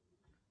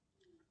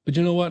 But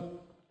you know what?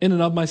 In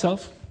and of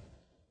myself,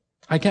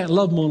 I can't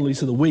love Mona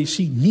Lisa the way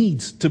she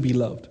needs to be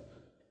loved.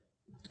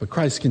 But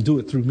Christ can do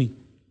it through me.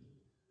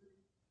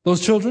 Those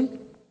children,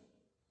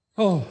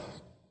 I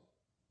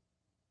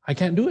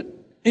can't do it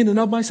in and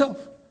of myself.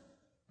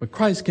 But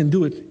Christ can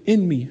do it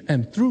in me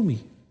and through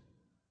me.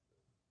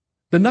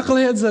 The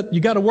knuckleheads that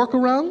you got to work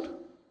around,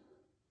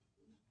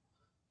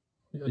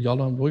 y'all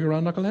don't work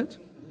around knuckleheads?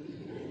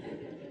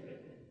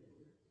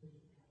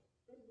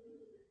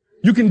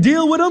 You can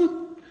deal with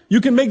them.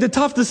 You can make the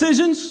tough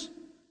decisions.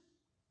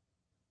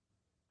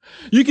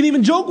 You can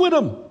even joke with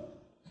them.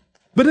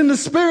 But in the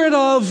spirit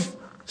of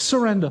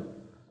surrender.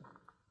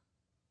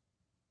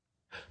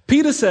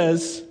 Peter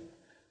says,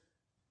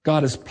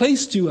 God has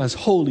placed you as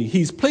holy.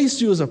 He's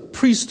placed you as a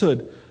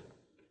priesthood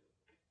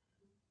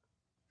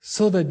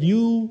so that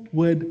you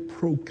would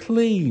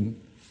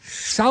proclaim,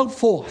 shout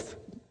forth,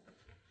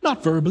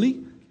 not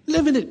verbally,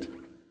 live in it,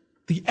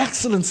 the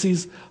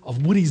excellencies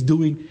of what He's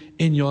doing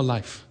in your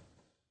life.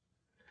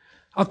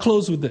 I'll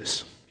close with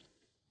this.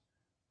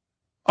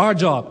 Our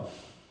job,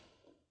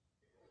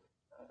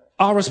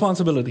 our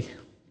responsibility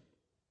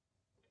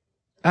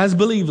as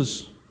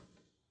believers,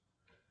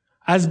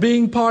 as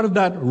being part of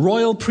that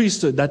royal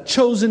priesthood, that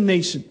chosen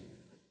nation,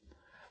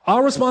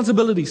 Our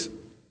responsibilities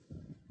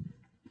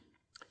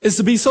is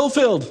to be so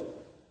filled,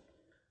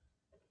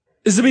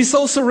 is to be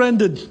so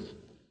surrendered,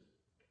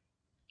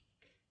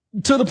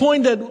 to the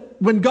point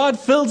that when God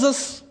fills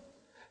us,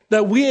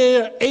 that we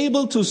are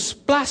able to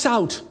splash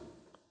out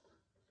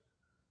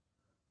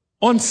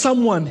on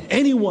someone,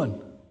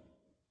 anyone,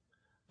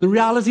 the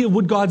reality of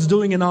what God's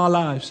doing in our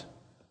lives.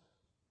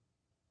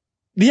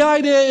 The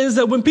idea is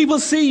that when people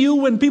see you,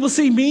 when people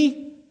see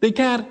me, they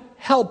can't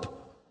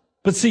help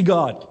but see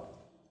God.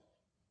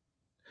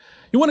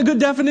 You want a good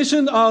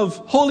definition of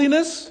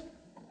holiness?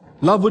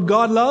 Love what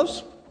God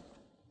loves,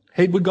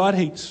 hate what God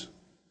hates.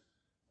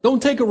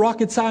 Don't take a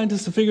rocket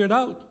scientist to figure it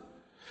out.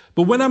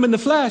 But when I'm in the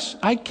flesh,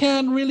 I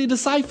can't really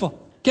decipher,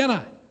 can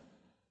I?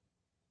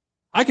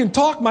 I can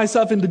talk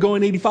myself into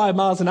going 85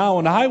 miles an hour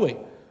on the highway.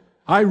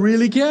 I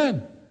really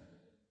can.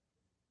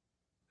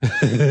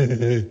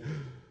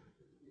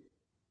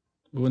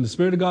 But when the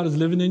Spirit of God is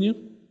living in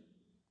you,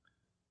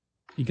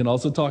 He can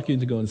also talk you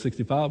into going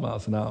 65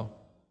 miles an hour,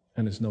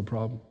 and it's no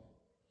problem.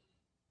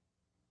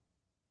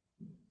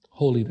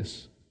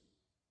 Holiness.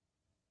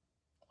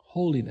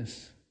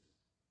 Holiness.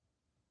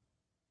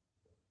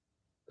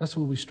 That's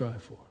what we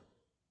strive for.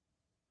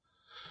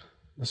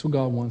 That's what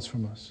God wants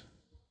from us.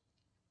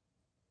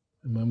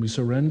 And when we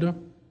surrender,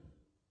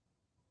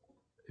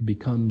 it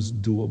becomes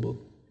doable.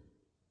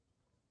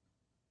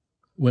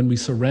 When we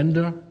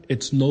surrender,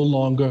 it's no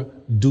longer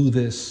do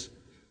this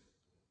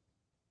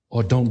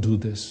or don't do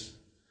this.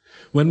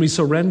 When we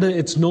surrender,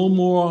 it's no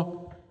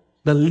more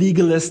the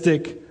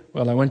legalistic,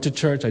 well, I went to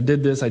church, I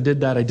did this, I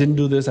did that, I didn't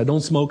do this, I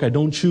don't smoke, I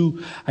don't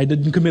chew, I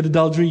didn't commit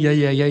adultery,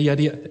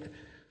 yeah.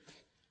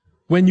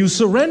 When you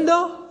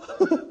surrender,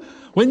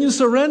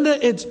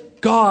 it's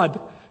God.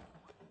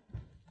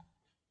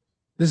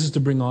 This is to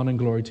bring honor and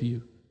glory to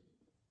you.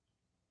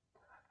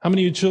 How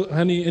many of you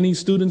any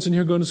students in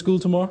here going to school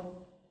tomorrow?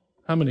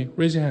 How many?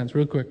 Raise your hands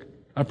real quick.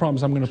 I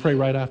promise I'm going to pray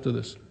right after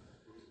this.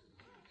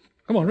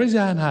 Come on, raise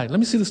your hand high. Let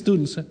me see the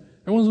students.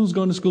 Everyone who's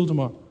going to school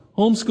tomorrow.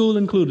 Homeschool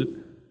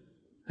included.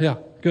 Yeah,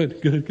 good.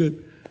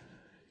 You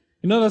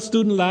know that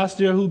student last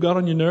year who got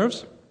on your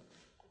nerves?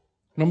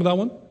 Remember that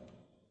one?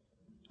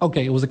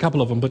 Okay, it was a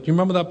couple of them, but you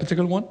remember that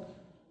particular one?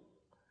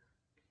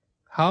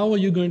 How are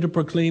you going to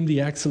proclaim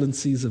the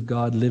excellencies of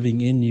God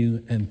living in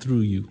you and through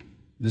you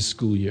this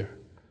school year?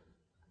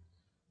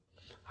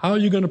 How are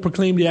you going to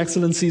proclaim the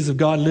excellencies of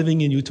God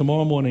living in you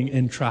tomorrow morning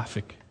in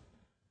traffic?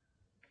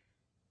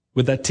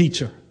 With that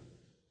teacher,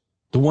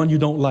 the one you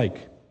don't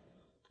like.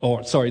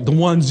 The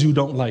ones you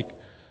don't like.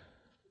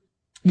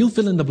 You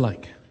fill in the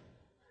blank.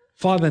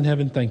 Father in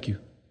heaven, thank you.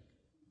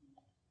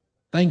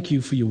 Thank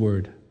you for your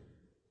word.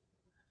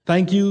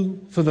 Thank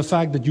you for the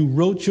fact that you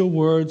wrote your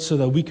word so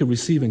that we could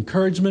receive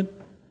encouragement,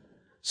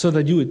 so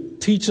that you would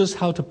teach us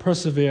how to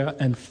persevere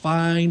and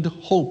find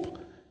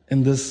hope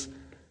in this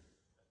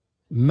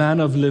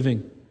manner of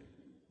living.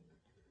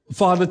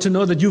 Father, to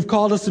know that you've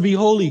called us to be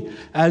holy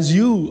as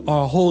you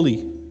are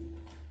holy.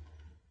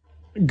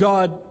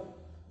 God,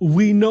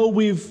 we know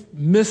we've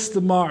missed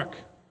the mark.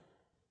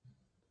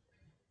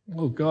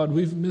 Oh God,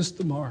 we've missed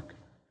the mark.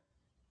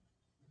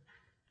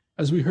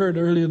 As we heard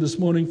earlier this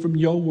morning from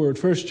your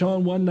word, 1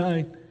 John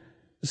 1:9,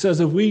 it says,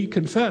 if we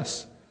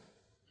confess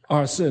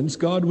our sins,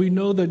 God, we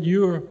know that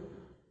you're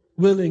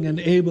willing and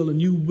able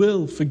and you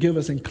will forgive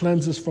us and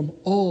cleanse us from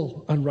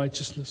all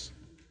unrighteousness.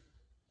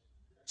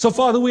 So,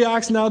 Father, we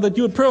ask now that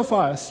you would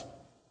purify us,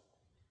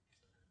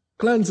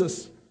 cleanse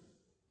us,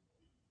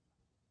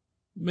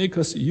 make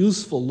us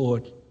useful,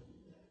 Lord,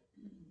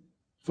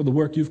 for the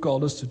work you've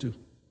called us to do.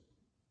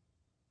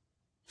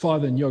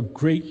 Father, in your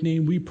great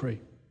name we pray.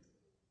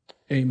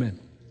 Amen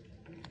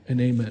and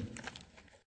amen.